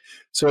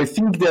 So I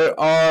think there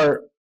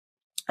are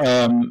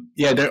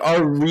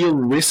real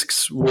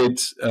risks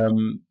with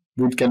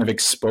kind of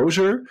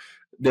exposure.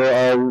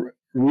 There are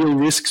real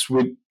risks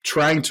with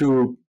trying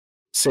to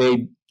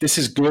say this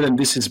is good and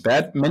this is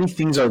bad. Many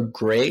things are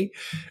gray,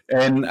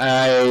 and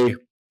I'm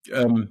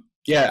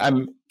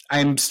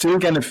still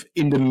kind of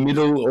in the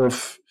middle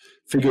of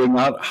figuring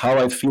out how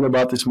I feel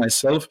about this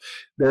myself.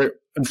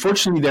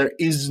 Unfortunately, there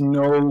is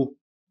no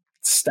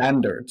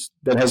standard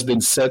that has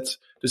been set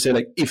to say,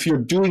 like, if you're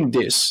doing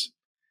this,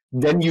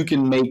 then you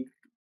can make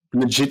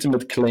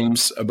legitimate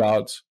claims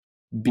about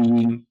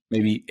being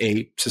maybe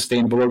a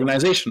sustainable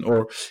organization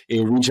or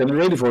a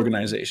regenerative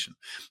organization.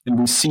 And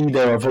we see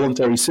there are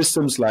voluntary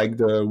systems like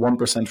the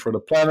 1% for the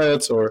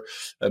planet or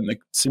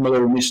like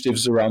similar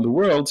initiatives around the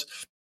world,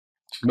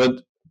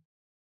 but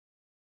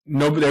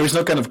there is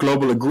no kind of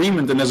global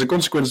agreement. And as a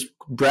consequence,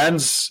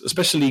 brands,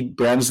 especially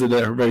brands that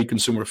are very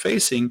consumer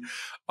facing,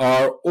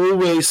 are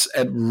always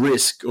at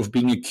risk of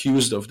being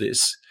accused of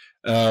this.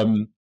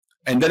 And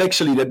that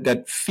actually,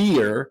 that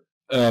fear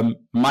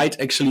might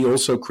actually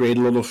also create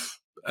a lot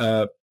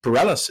of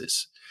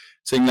paralysis,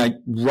 saying like,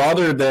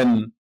 rather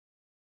than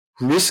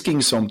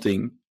risking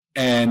something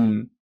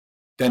and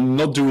then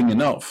not doing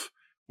enough,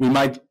 we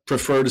might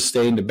prefer to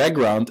stay in the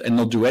background and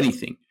not do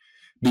anything,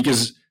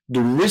 because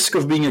the risk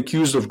of being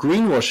accused of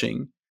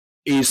greenwashing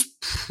is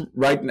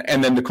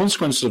and then the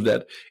consequences of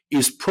that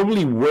is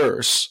probably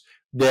worse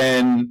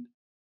than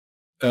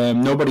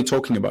nobody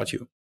talking about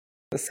you.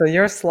 So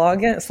your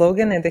slogan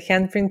at the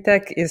Handprint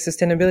Tech is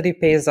sustainability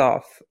pays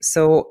off.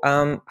 So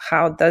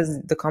how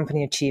does the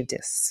company achieve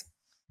this?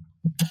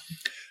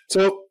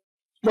 So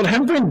what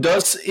Handprint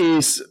does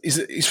is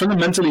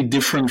fundamentally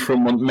different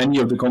from what many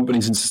of the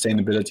companies in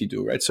sustainability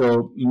do, right?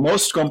 So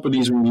most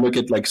companies, when we look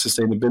at like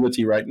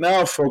sustainability right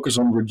now, focus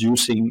on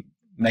reducing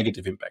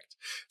negative impact.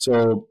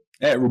 So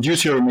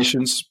reduce your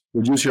emissions,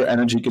 reduce your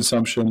energy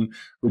consumption,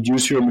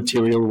 reduce your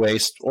material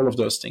waste, all of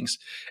those things.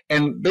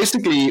 And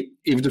basically,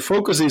 if the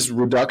focus is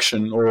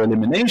reduction or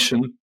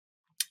elimination,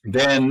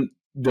 then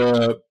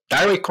the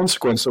direct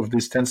consequence of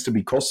this tends to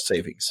be cost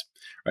savings,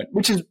 right?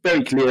 Which is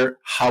very clear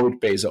how it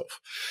pays off.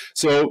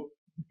 So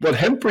what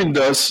Handprint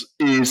does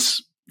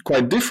is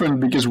quite different,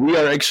 because we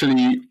are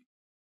actually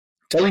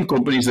telling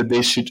companies that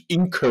they should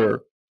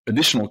incur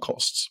additional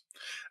costs.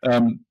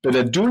 But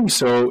that doing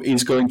so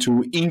is going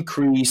to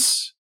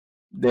increase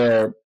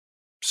their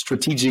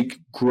strategic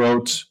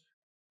growth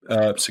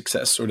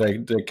success, or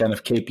their kind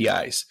of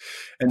KPIs.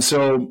 And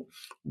so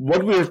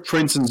what we're, for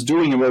instance,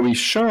 doing and what we've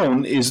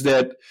shown is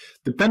that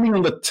depending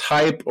on the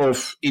type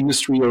of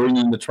industry or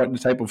in the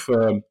type of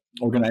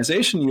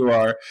organization you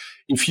are,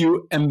 if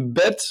you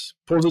embed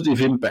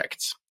positive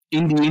impact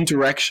in the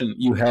interaction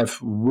you have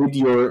with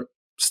your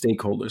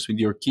stakeholders, with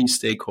your key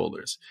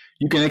stakeholders,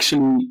 you can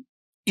actually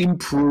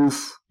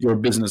improve your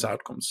business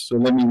outcomes. So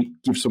let me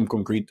give some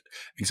concrete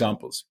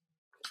examples.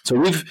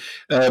 So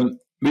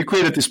we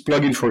created this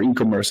plugin for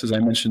e-commerce. As I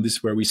mentioned, this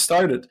is where we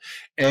started.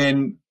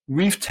 And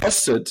we've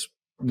tested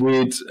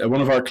with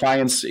one of our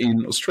clients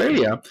in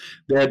Australia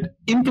that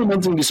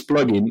implementing this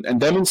plugin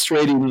and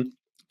demonstrating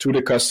to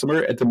the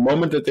customer at the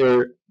moment that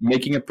they're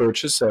making a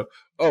purchase, so,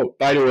 oh,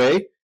 by the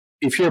way,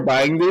 if you're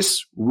buying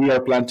this, we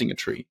are planting a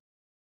tree.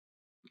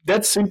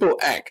 That simple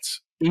act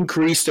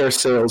increased their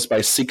sales by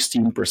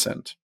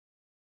 16%.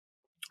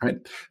 Right?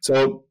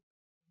 So,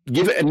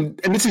 and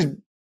this is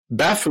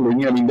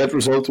baffling. I mean, that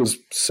result was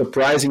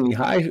surprisingly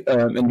high,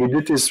 and we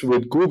did this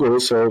with Google,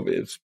 so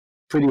it's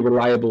pretty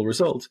reliable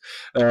result.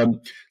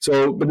 But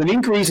an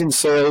increase in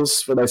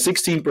sales by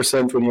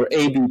 16% when you're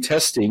A/B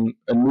testing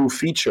a new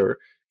feature,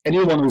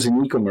 anyone who's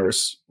in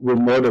e-commerce will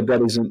know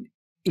that is an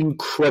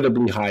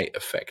incredibly high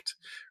effect,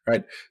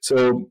 right?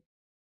 So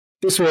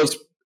this was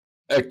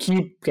a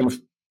key kind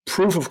of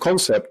proof of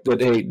concept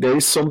that, hey, there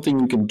is something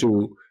you can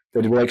do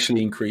that will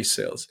actually increase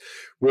sales.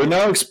 We're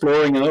now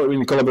exploring,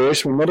 in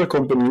collaboration with another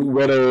company,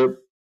 whether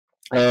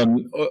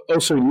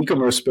also in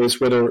e-commerce space,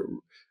 whether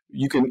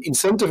you can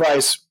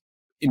incentivize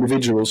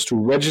individuals to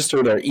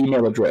register their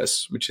email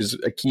address, which is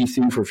a key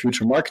thing for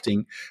future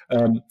marketing,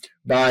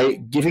 by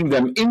giving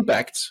them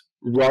impact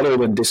rather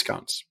than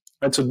discounts.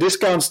 And so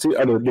discounts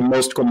are the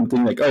most common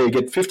thing, like, oh, you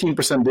get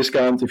 15%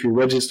 discount if you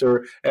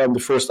register and the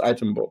first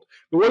item bought.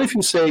 But what if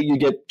you say you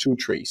get 2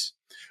 trees,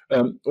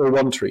 or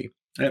 1 tree,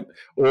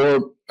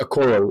 or a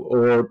coral,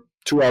 or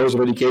 2 hours of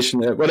education,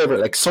 whatever,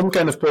 like some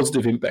kind of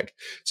positive impact.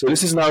 So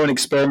this is now an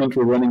experiment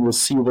we're running. We'll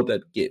see what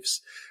that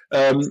gives.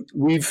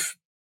 We've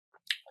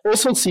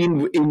also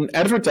seen in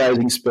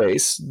advertising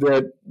space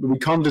that we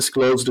can't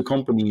disclose the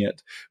company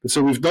yet.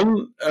 So we've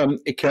done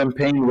a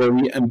campaign where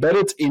we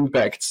embedded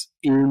impact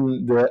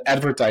in the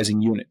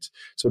advertising unit.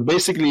 So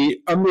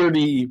basically, under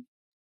the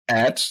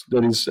ad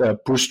that is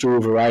pushed to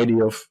a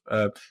variety of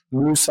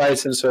news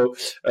sites, and so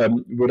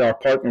with our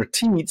partner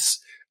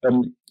Teats,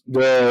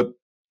 the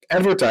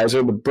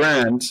advertiser, the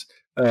brand,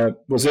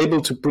 was able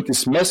to put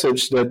this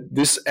message that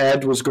this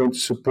ad was going to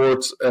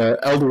support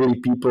elderly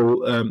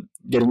people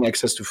getting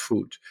access to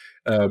food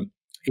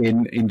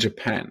in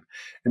Japan.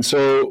 And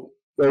so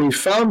what we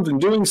found in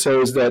doing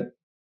so is that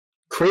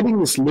creating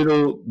this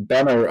little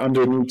banner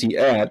underneath the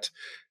ad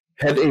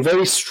had a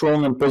very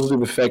strong and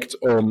positive effect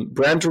on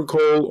brand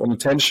recall, on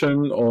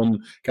attention,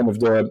 on kind of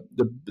the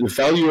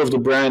value of the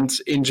brand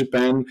in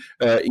Japan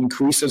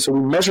increased. And so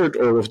we measured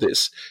all of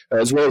this,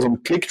 as well as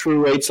on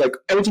click-through rates. Like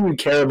everything you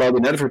care about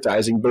in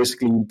advertising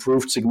basically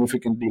improved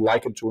significantly,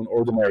 likened to an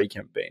ordinary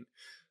campaign.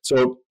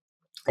 So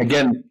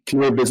again,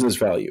 clear business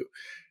value.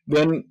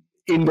 Then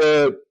in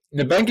the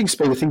banking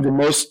space, I think the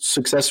most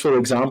successful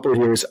example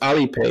here is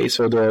Alipay,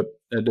 so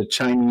the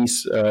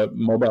Chinese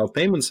mobile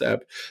payments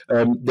app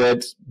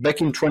that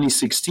back in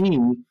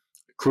 2016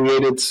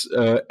 created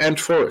Ant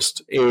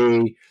Forest,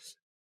 a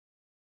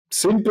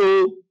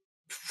simple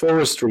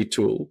forestry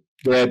tool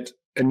that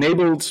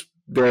enabled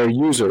their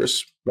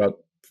users, about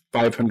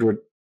 500,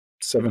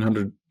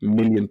 700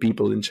 million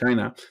people in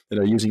China that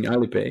are using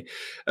Alipay,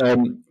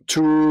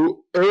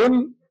 to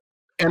earn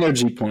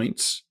energy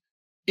points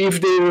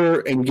if they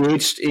were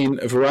engaged in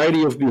a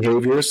variety of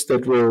behaviors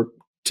that were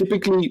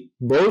typically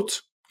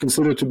both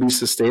considered to be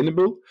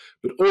sustainable,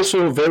 but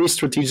also very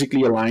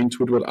strategically aligned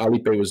with what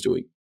Alipay was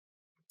doing.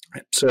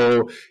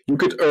 So you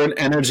could earn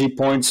energy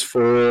points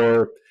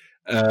for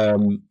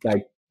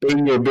like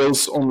paying your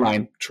bills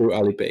online through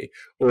Alipay,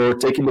 or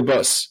taking the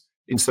bus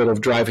instead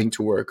of driving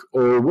to work,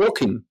 or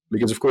walking,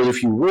 because of course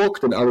if you walk,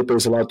 then Alipay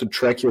is allowed to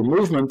track your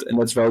movement, and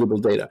that's valuable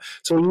data.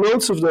 So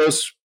loads of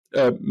those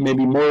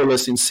maybe more or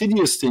less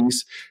insidious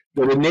things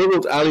that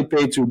enabled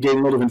Alipay to gain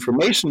a lot of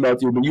information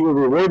about you, but you were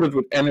rewarded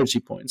with energy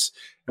points.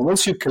 And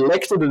once you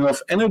collected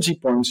enough energy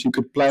points, you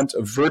could plant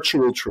a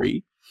virtual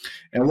tree.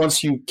 And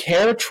once you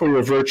cared for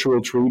your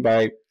virtual tree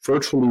by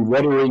virtually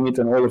watering it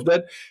and all of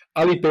that,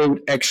 Alipay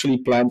would actually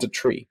plant a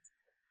tree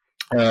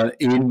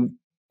in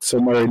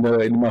somewhere in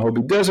the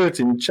Mojave Desert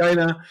in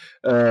China.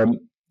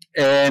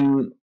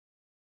 And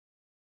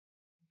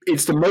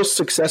it's the most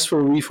successful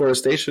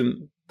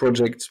reforestation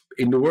project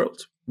in the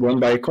world, run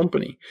by a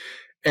company.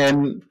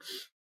 And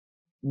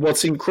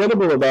what's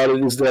incredible about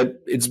it is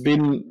that it's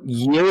been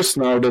years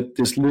now that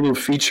this little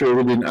feature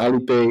within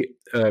Alipay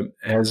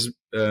has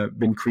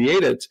been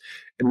created.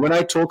 And when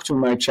I talk to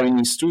my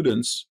Chinese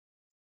students,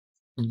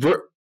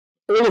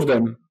 all of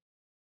them,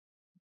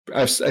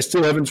 I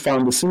still haven't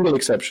found a single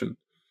exception,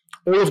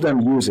 all of them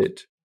use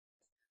it.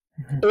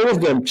 All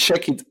of them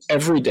check it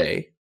every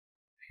day.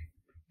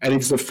 And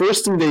it's the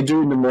first thing they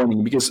do in the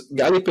morning, because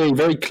Alipay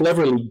very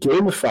cleverly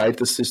gamified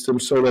the system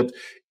so that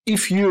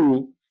if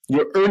you're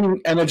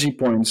earning energy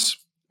points,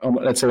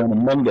 let's say on a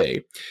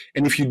Monday,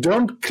 and if you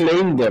don't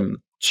claim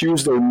them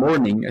Tuesday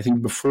morning, I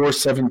think before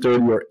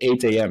 7:30 or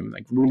 8 a.m.,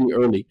 like really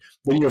early,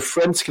 then your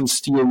friends can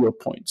steal your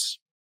points.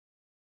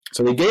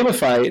 So they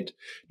gamify it,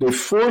 they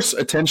force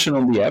attention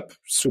on the app,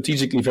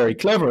 strategically very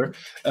clever,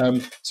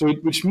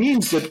 which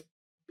means that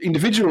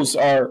individuals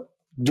are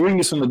doing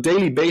this on a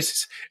daily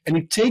basis, and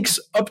it takes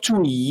up to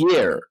a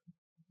year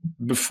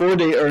before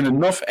they earn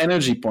enough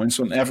energy points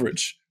on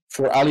average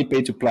for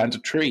Alipay to plant a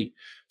tree.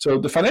 So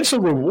the financial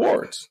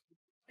reward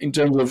in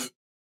terms of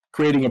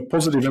creating a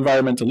positive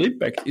environmental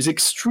impact is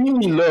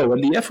extremely low,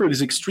 and the effort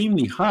is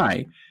extremely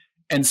high,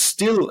 and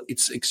still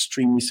it's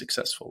extremely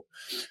successful.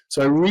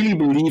 So I really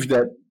believe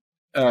that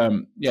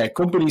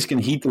companies can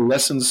heed the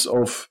lessons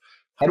of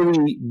how do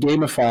we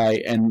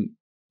gamify and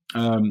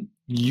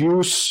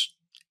use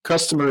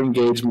customer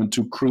engagement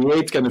to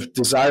create kind of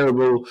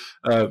desirable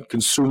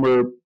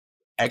consumer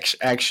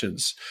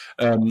actions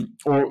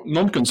or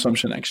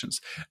non-consumption actions.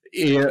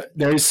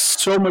 There is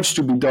so much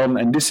to be done,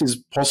 and this is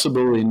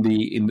possible in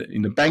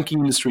the banking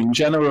industry in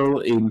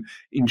general, in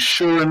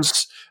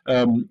insurance,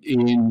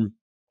 in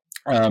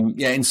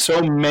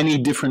so many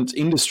different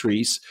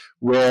industries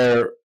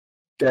where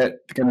that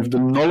kind of the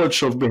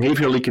knowledge of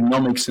behavioral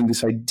economics and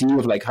this idea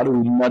of like how do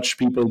we nudge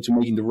people into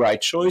making the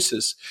right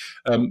choices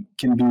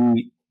can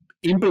be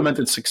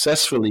implemented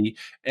successfully,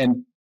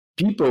 and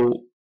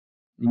people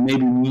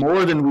maybe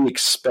more than we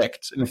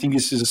expect. And I think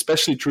this is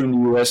especially true in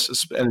the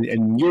US and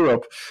in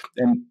Europe,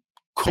 and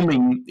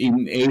coming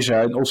in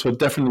Asia, and also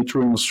definitely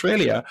true in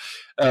Australia,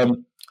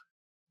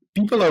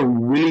 people are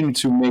willing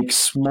to make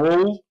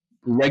small,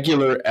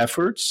 regular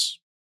efforts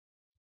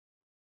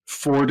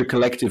for the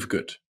collective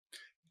good.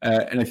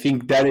 And I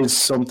think that is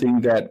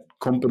something that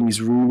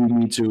companies really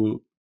need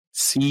to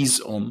seize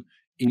on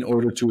in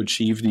order to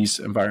achieve these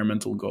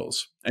environmental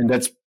goals. And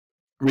that's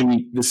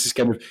really, this is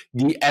kind of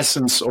the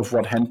essence of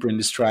what Handprint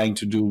is trying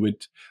to do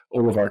with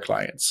all of our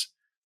clients.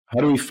 How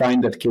do we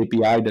find that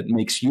KPI that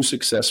makes you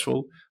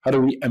successful? How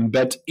do we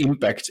embed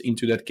impact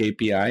into that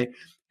KPI?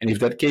 And if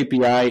that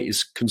KPI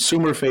is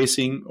consumer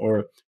facing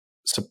or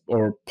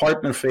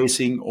partner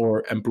facing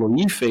or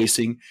employee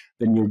facing,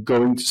 then you're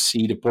going to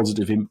see the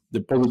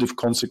positive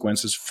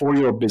consequences for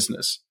your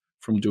business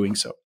from doing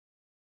so.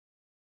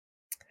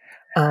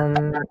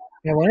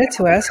 I wanted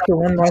to ask you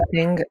one more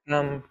thing.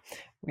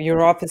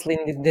 You're obviously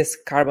in this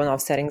carbon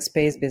offsetting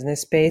space,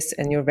 business space,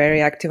 and you're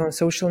very active on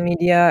social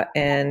media,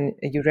 and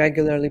you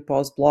regularly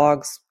post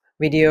blogs,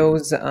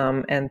 videos,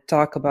 and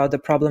talk about the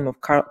problem of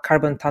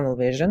carbon tunnel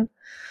vision.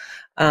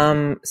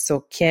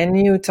 So can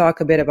you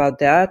talk a bit about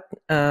that,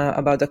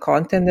 about the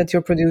content that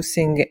you're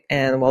producing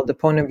and, well, the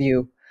point of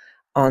view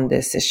on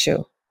this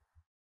issue?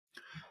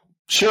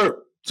 Sure.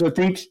 So I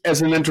think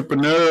as an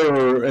entrepreneur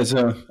or as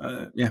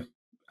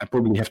I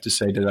probably have to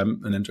say that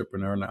I'm an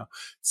entrepreneur now.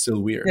 It's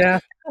still weird. Yeah.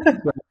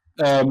 But,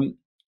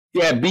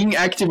 being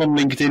active on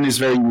LinkedIn is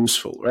very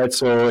useful, right?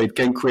 So it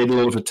can create a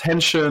lot of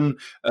attention.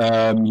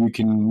 You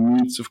can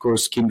meet, of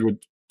course, kindred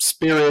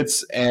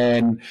spirits,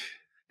 and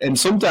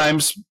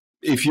sometimes,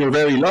 if you're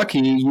very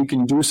lucky, you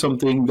can do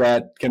something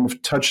that kind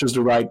of touches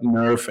the right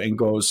nerve and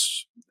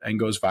goes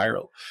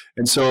viral.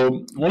 And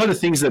so one of the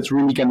things that's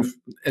really kind of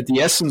at the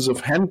essence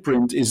of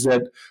Handprint is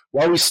that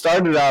while we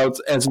started out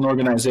as an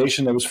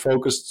organization that was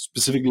focused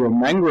specifically on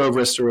mangrove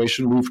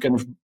restoration, we've kind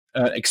of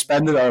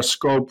expanded our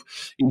scope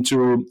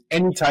into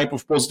any type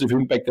of positive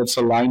impact that's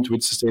aligned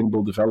with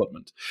sustainable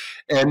development.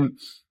 And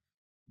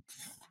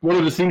one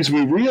of the things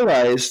we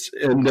realized,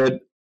 and that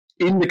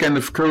in the kind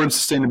of current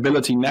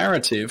sustainability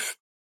narrative,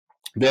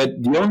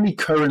 that the only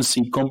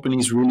currency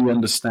companies really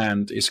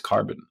understand is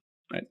carbon,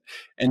 right?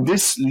 And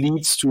this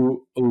leads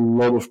to a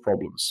lot of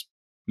problems.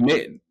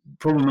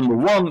 Problem number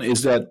one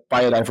is that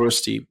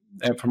biodiversity,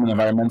 from an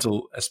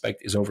environmental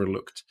aspect, is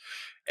overlooked.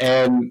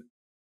 And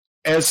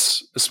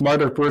as a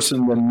smarter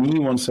person than me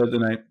once said,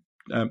 and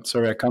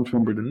I can't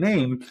remember the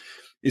name,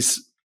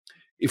 is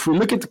if we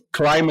look at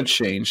climate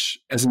change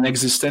as an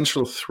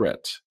existential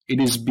threat, it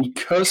is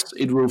because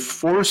it will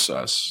force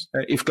us,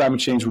 if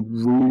climate change would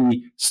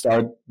really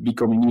start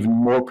becoming even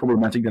more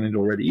problematic than it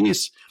already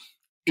is,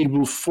 it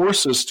will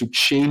force us to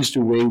change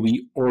the way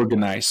we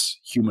organize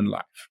human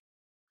life.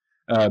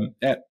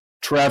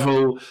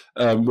 Travel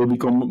will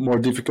become more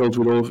difficult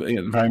with all of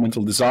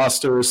environmental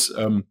disasters,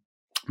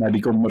 might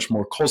become much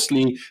more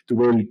costly, the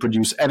way we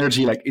produce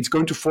energy. Like, it's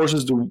going to force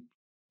us to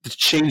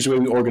change the way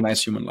we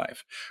organize human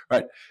life,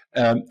 right?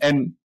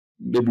 And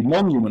maybe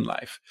non-human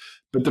life.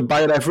 But the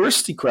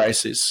biodiversity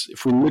crisis,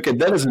 if we look at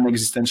that as an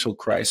existential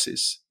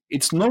crisis,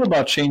 it's not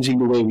about changing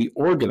the way we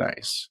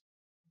organize.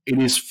 It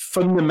is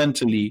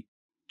fundamentally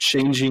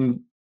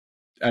changing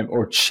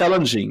or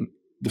challenging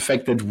the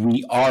fact that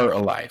we are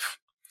alive.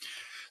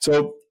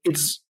 So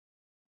it's,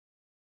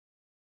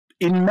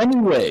 in many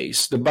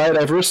ways, the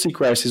biodiversity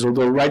crisis,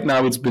 although right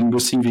now it's been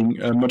receiving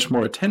much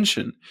more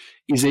attention,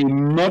 is a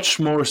much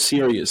more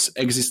serious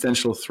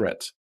existential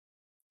threat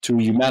to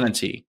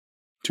humanity,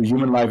 to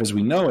human life as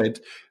we know it,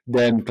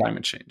 than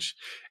climate change.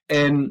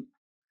 And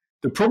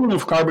the problem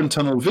of carbon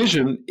tunnel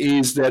vision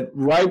is that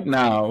right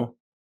now,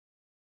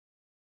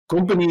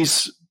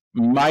 companies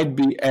might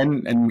be,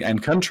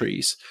 and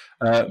countries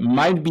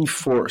might be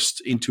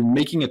forced into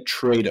making a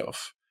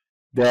trade-off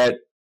that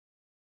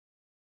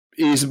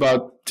is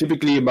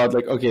typically about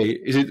like, okay,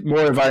 is it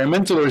more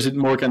environmental or is it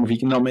more kind of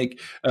economic?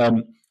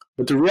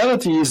 But the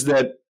reality is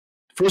that,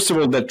 first of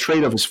all, that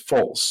trade-off is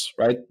false,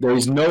 right? There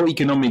is no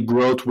economic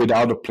growth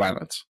without a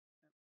planet.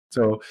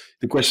 So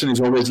the question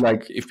is always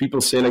like, if people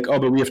say like, oh,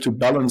 but we have to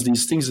balance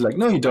these things, it's like,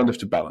 no, you don't have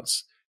to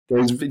balance.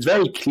 It's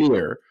very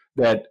clear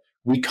that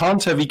we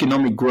can't have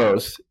economic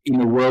growth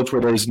in a world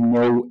where there is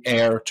no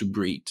air to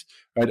breathe,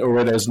 right? Or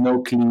where there's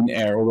no clean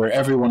air, or where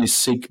everyone is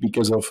sick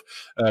because of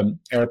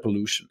air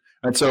pollution.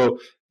 And so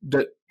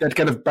that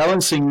kind of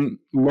balancing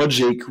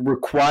logic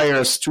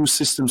requires two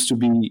systems to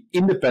be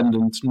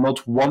independent,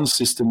 not one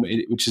system,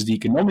 which is the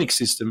economic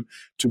system,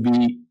 to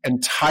be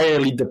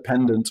entirely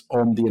dependent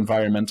on the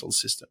environmental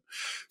system.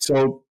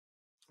 So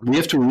we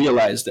have to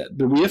realize that.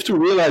 But we have to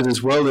realize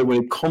as well that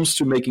when it comes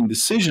to making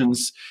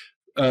decisions,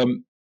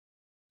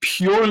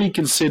 purely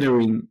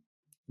considering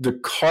the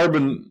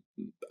carbon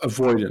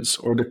avoidance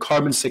or the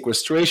carbon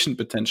sequestration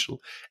potential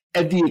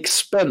at the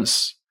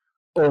expense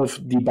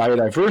of the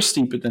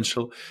biodiversity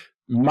potential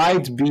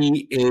might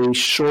be a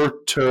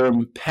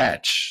short-term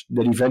patch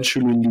that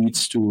eventually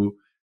leads to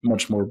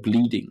much more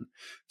bleeding.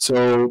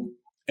 So,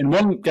 and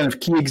one kind of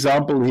key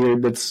example here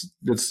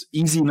that's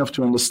easy enough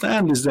to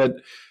understand is that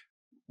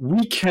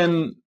we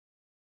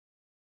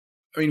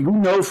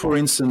know, for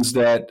instance,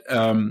 that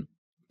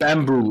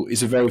bamboo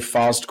is a very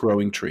fast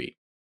growing tree,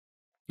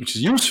 which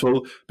is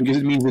useful because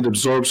it means it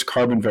absorbs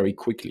carbon very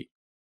quickly.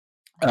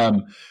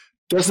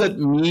 Does that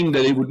mean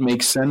that it would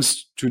make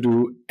sense to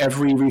do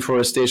every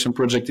reforestation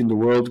project in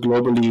the world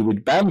globally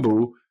with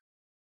bamboo?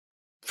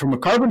 From a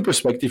carbon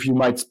perspective, you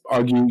might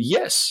argue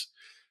yes.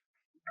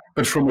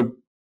 But from an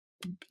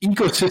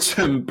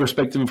ecosystem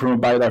perspective, from a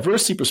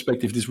biodiversity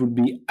perspective, this would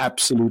be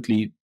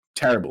absolutely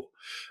terrible.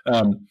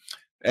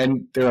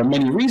 And there are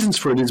many reasons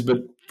for this, but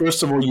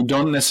first of all, you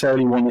don't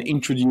necessarily want to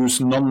introduce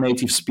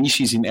non-native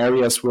species in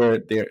areas where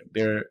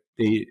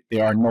they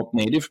are not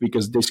native,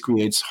 because this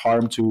creates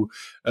harm to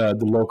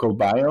the local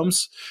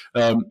biomes.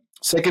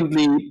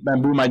 Secondly,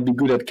 bamboo might be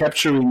good at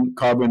capturing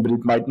carbon, but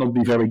it might not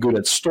be very good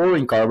at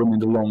storing carbon in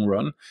the long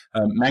run.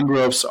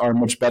 Mangroves are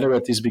much better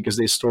at this because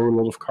they store a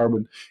lot of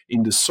carbon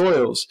in the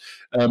soils.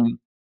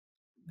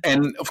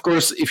 And of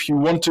course, if you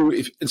want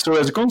to, so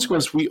as a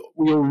consequence, we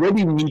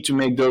already need to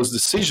make those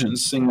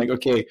decisions, saying like,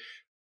 okay,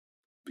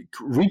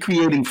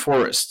 recreating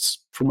forests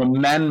from a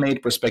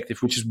man-made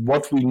perspective, which is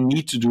what we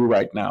need to do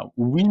right now.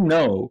 We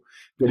know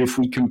that if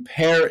we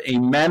compare a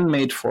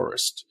man-made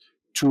forest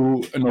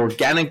to an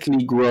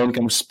organically grown,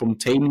 kind of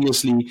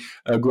spontaneously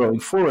growing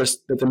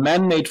forest, that the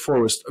man-made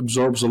forest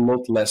absorbs a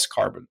lot less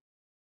carbon.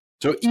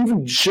 So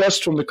even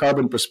just from the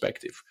carbon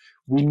perspective,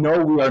 we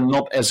know we are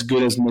not as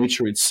good as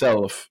nature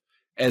itself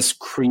as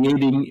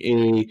creating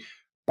a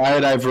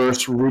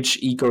biodiverse, rich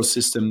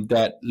ecosystem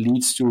that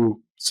leads to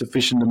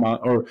sufficient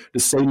amount or the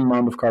same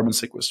amount of carbon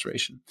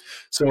sequestration.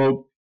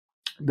 So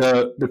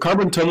the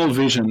carbon tunnel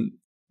vision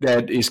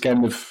that is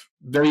kind of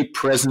very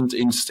present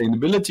in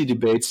sustainability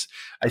debates,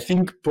 I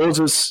think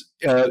poses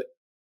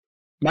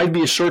might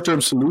be a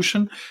short-term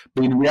solution,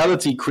 but in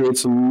reality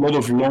creates a lot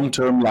of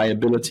long-term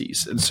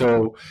liabilities. And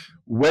so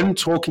when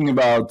talking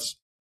about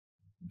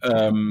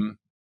kind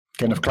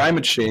of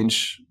climate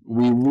change,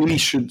 we really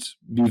should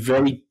be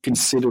very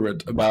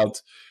considerate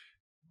about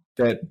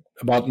that,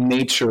 about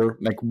nature,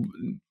 like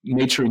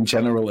nature in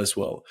general as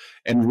well,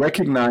 and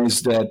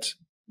recognize that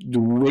the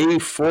way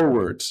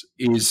forward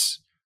is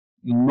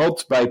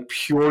not by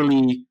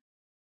purely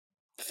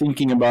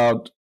thinking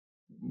about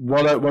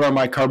what are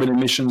my carbon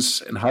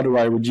emissions and how do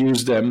I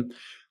reduce them,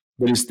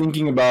 but is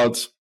thinking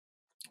about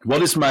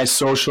what is my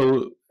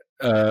social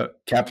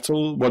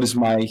capital, what is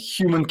my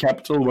human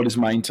capital, what is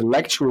my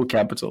intellectual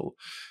capital,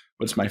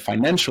 what's my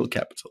financial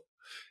capital,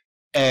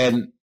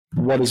 and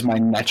what is my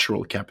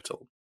natural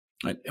capital.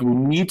 Right? And we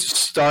need to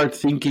start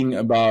thinking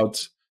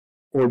about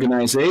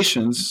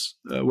organizations,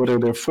 whether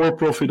they're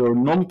for-profit or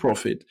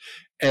non-profit,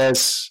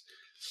 as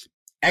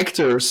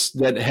actors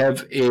that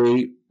have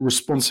a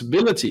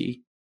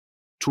responsibility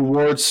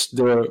towards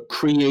the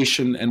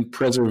creation and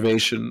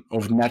preservation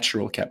of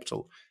natural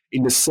capital,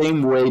 in the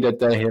same way that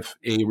they have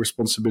a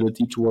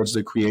responsibility towards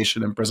the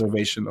creation and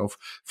preservation of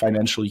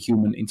financial,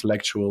 human,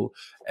 intellectual,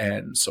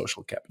 and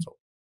social capital.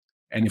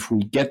 And if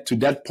we get to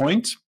that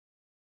point,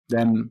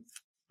 then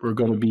we're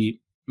going to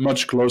be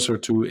much closer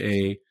to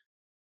a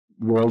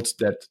world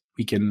that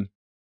we can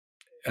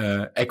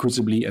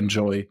equitably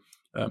enjoy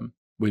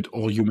with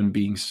all human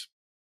beings.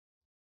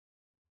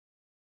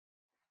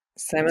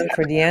 Simon,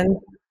 for the end,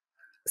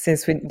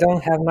 since we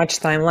don't have much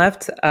time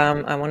left,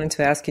 I wanted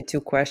to ask you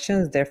two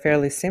questions. They're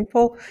fairly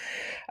simple.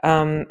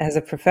 As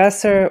a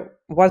professor,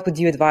 what would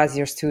you advise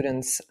your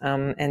students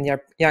and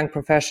your young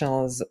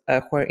professionals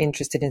who are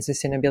interested in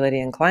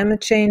sustainability and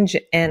climate change?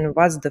 And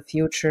what's the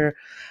future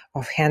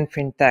of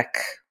handprint tech?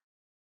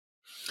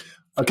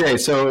 Okay,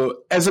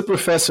 so as a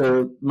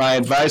professor, my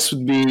advice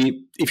would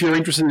be, if you're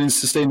interested in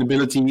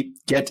sustainability,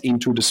 get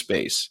into the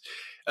space.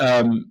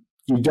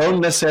 You don't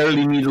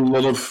necessarily need a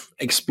lot of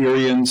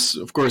experience.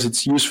 Of course,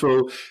 it's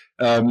useful.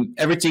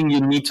 Everything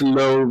you need to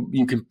know,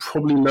 you can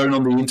probably learn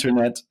on the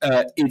internet.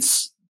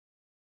 It's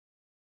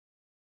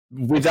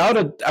without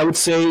a, I would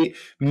say,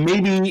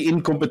 maybe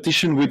in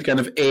competition with kind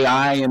of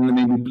AI and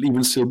maybe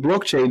even still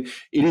blockchain,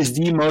 it is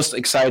the most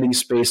exciting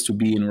space to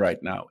be in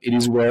right now. It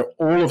is where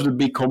all of the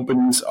big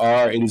companies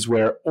are. It is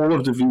where all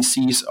of the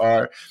VCs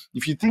are.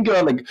 If you think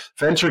about like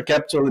venture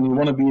capital and you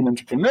want to be an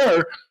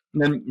entrepreneur,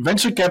 then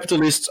venture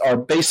capitalists are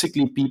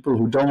basically people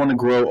who don't want to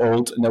grow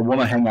old and they want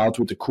to hang out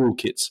with the cool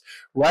kids.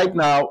 Right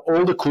now,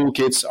 all the cool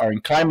kids are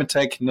in climate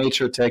tech,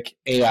 nature tech,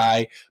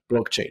 AI,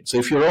 blockchain. So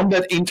if you're on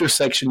that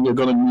intersection, you're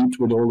going to meet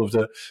with all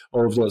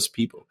of those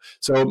people.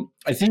 So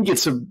I think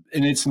it's a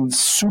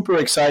super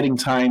exciting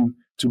time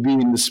to be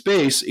in the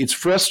space. It's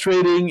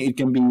frustrating. It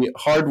can be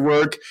hard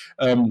work.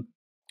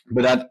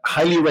 But I'd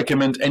highly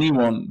recommend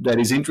anyone that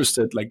is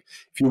interested, like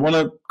if you want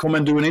to come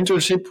and do an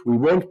internship, we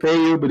won't pay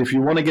you, but if you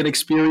want to get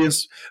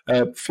experience,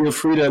 feel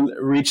free to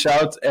reach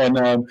out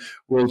and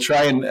we'll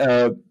try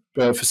and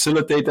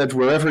facilitate that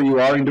wherever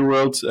you are in the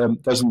world,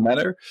 doesn't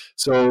matter.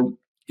 So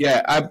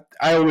yeah,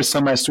 I always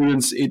tell my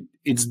students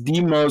it's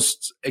the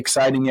most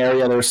exciting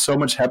area. There's so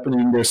much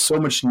happening. There's so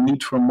much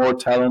need for more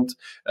talent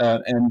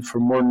and for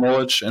more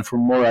knowledge and for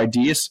more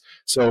ideas.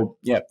 So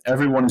yeah,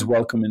 everyone is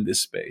welcome in this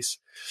space.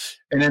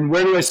 And then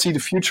where do I see the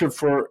future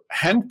for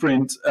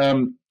handprint?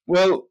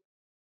 Well,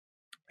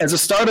 as a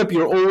startup,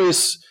 you're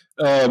always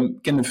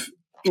kind of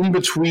in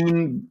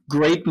between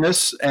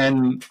greatness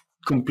and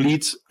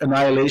complete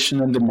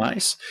annihilation and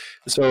demise.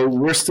 So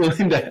we're still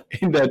in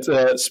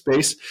that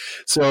space.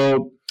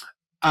 So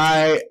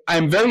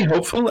I'm very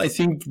hopeful. I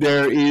think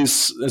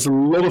there's a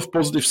lot of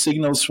positive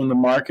signals from the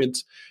market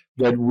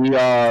that we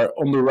are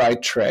on the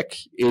right track.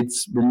 It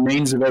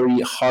remains a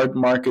very hard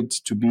market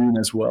to be in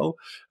as well.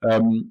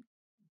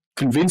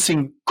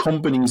 Convincing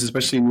companies,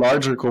 especially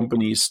larger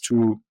companies,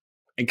 to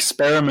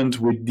experiment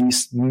with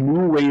these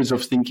new ways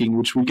of thinking,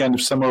 which we kind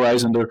of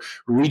summarize under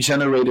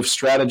regenerative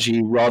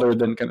strategy rather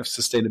than kind of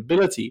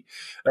sustainability,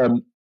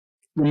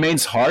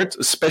 remains hard,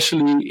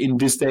 especially in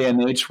this day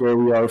and age where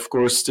we are, of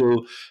course,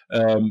 still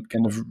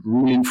kind of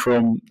ruling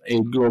from a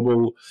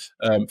global,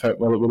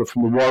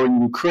 from the war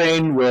in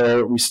Ukraine,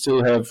 where we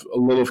still have a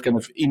lot of kind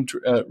of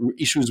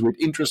issues with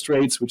interest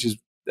rates, which is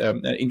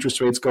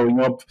interest rates going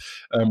up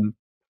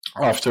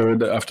after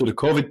the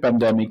COVID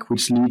pandemic,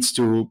 which leads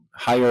to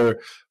higher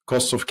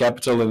costs of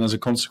capital and as a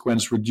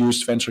consequence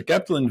reduced venture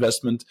capital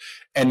investment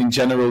and in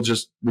general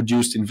just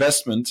reduced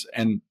investment.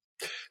 And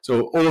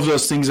so all of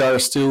those things are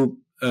still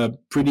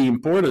pretty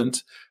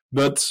important,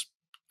 but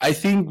I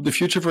think the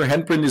future for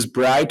Handprint is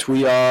bright.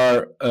 We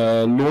are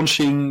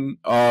launching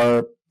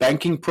our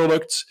banking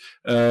products,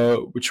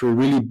 which we're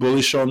really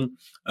bullish on.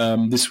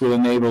 This will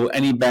enable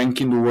any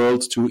bank in the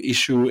world to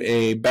issue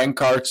a bank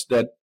card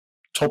that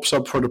tops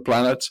up for the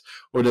planet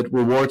or that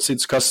rewards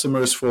its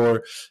customers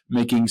for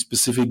making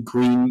specific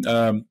green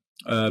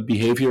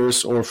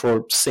behaviors or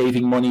for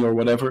saving money or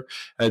whatever.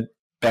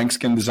 Banks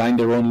can design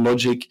their own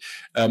logic.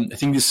 I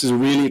think this is a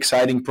really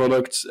exciting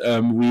product.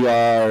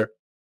 We're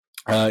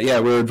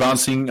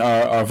advancing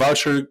our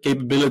voucher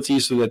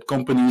capabilities so that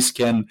companies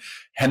can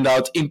hand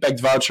out impact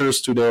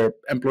vouchers to their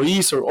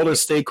employees or other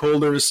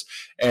stakeholders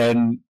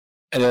and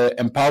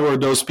empower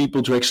those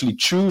people to actually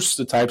choose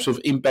the types of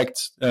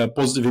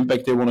positive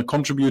impact they want to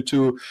contribute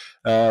to.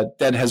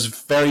 That has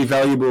very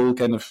valuable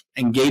kind of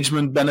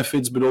engagement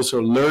benefits, but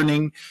also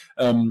learning.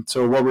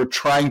 So what we're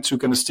trying to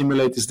kind of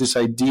stimulate is this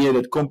idea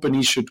that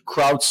companies should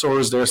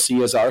crowdsource their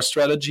CSR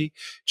strategy. It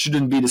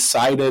shouldn't be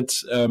decided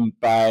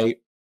by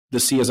the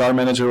CSR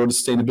manager or the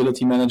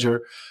sustainability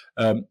manager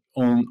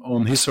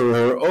on his or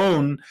her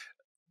own,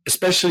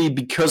 especially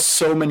because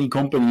so many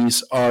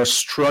companies are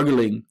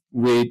struggling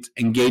with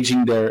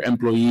engaging their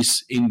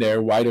employees in their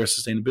wider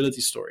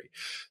sustainability story.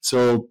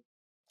 So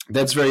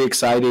that's very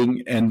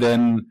exciting. And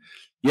then,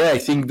 I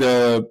think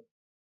the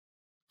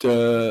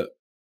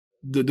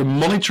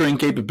monitoring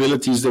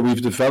capabilities that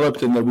we've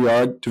developed and that we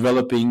are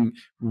developing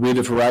with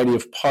a variety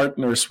of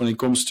partners when it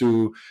comes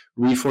to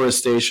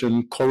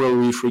reforestation, coral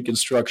reef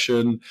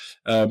reconstruction,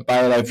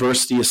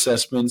 biodiversity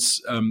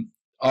assessments,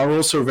 are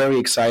also very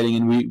exciting.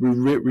 And we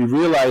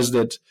realize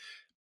that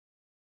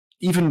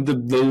even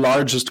the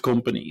largest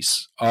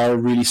companies are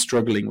really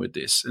struggling with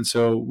this. And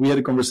so we had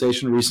a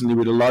conversation recently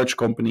with a large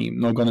company, I'm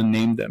not going to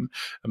name them,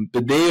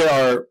 but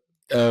they're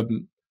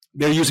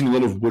using a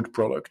lot of wood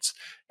products.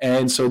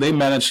 And so they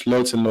manage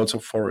loads and loads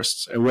of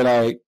forests. And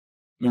when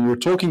we're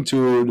talking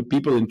to the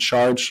people in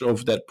charge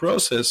of that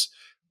process,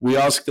 we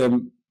ask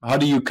them, how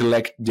do you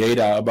collect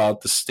data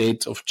about the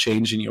state of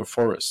change in your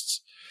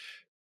forests?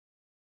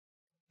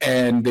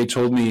 And they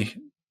told me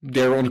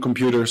they're on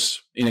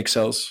computers in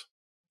Excels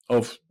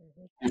of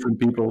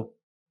different people.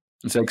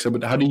 It's like, so,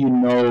 but how do you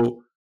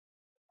know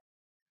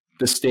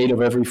the state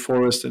of every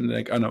forest? And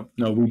like, oh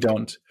no, we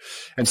don't.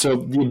 And so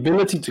the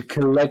ability to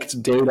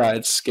collect data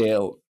at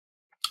scale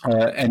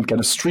and kind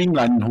of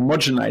streamline and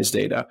homogenize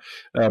data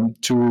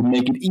to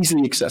make it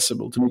easily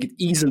accessible, to make it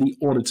easily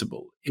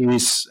auditable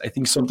is, I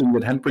think, something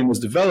that Handprint has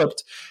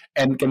developed.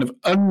 And kind of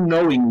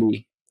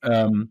unknowingly,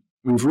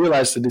 we've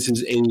realized that this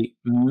is a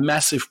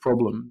massive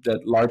problem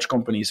that large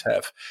companies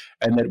have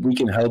and that we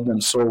can help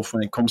them solve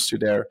when it comes to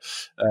their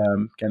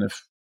kind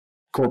of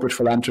corporate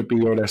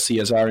philanthropy or their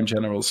CSR in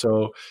general.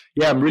 So,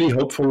 I'm really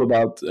hopeful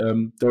about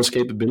those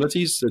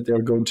capabilities, that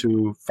they're going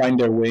to find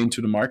their way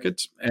into the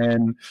market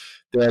and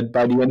that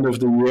by the end of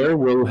the year,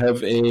 we'll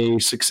have a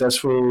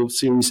successful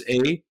Series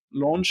A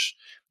launch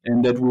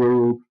and that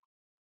will,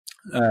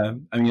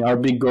 our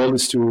big goal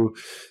is to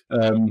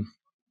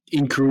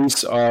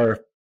increase our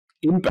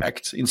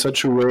impact in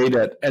such a way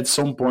that at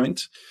some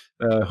point,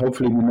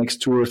 hopefully in the next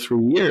 2 or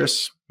 3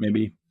 years,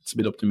 maybe it's a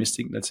bit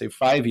optimistic, let's say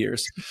 5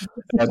 years,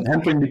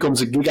 Handprint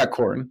becomes a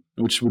gigacorn,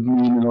 which would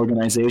mean an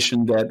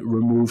organization that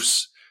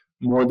removes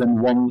more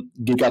than 1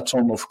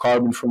 gigaton of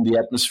carbon from the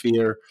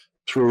atmosphere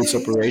through its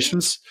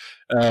operations.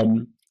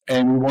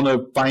 And we want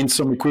to find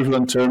some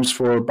equivalent terms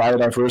for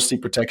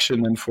biodiversity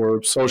protection and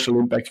for social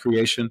impact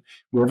creation.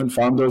 We haven't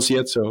found those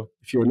yet, so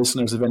if your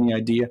listeners have any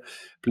idea,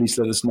 please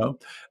let us know.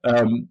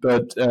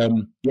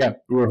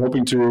 We're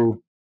hoping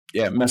to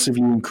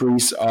massively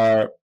increase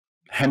our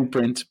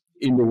handprint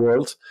in the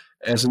world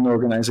as an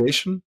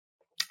organization.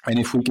 And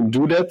if we can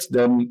do that,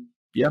 then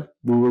we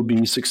will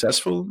be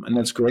successful, and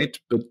that's great.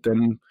 But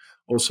then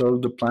also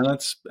the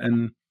planet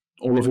and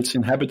all of its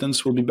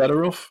inhabitants will be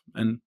better off,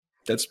 and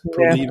that's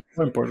probably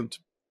more important.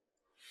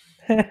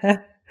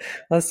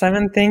 Well,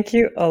 Simon, thank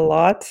you a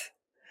lot.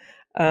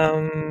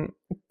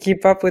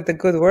 Keep up with the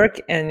good work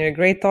and your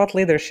great thought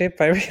leadership.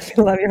 I really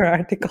love your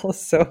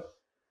articles. So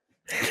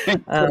Thank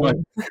you so much.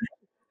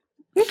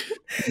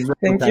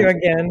 thank you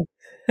again.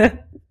 It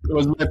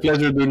was my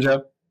pleasure,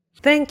 Dunja.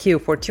 Thank you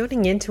for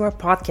tuning into our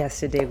podcast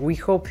today. We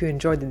hope you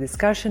enjoyed the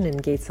discussion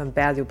and gained some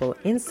valuable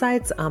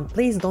insights.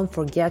 Please don't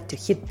forget to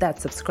hit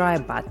that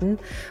subscribe button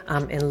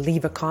and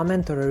leave a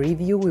comment or a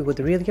review. We would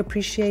really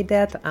appreciate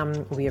that.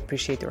 We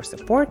appreciate your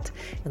support,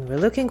 and we're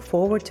looking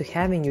forward to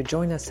having you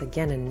join us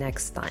again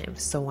next time.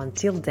 So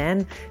until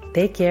then,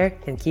 take care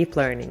and keep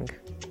learning.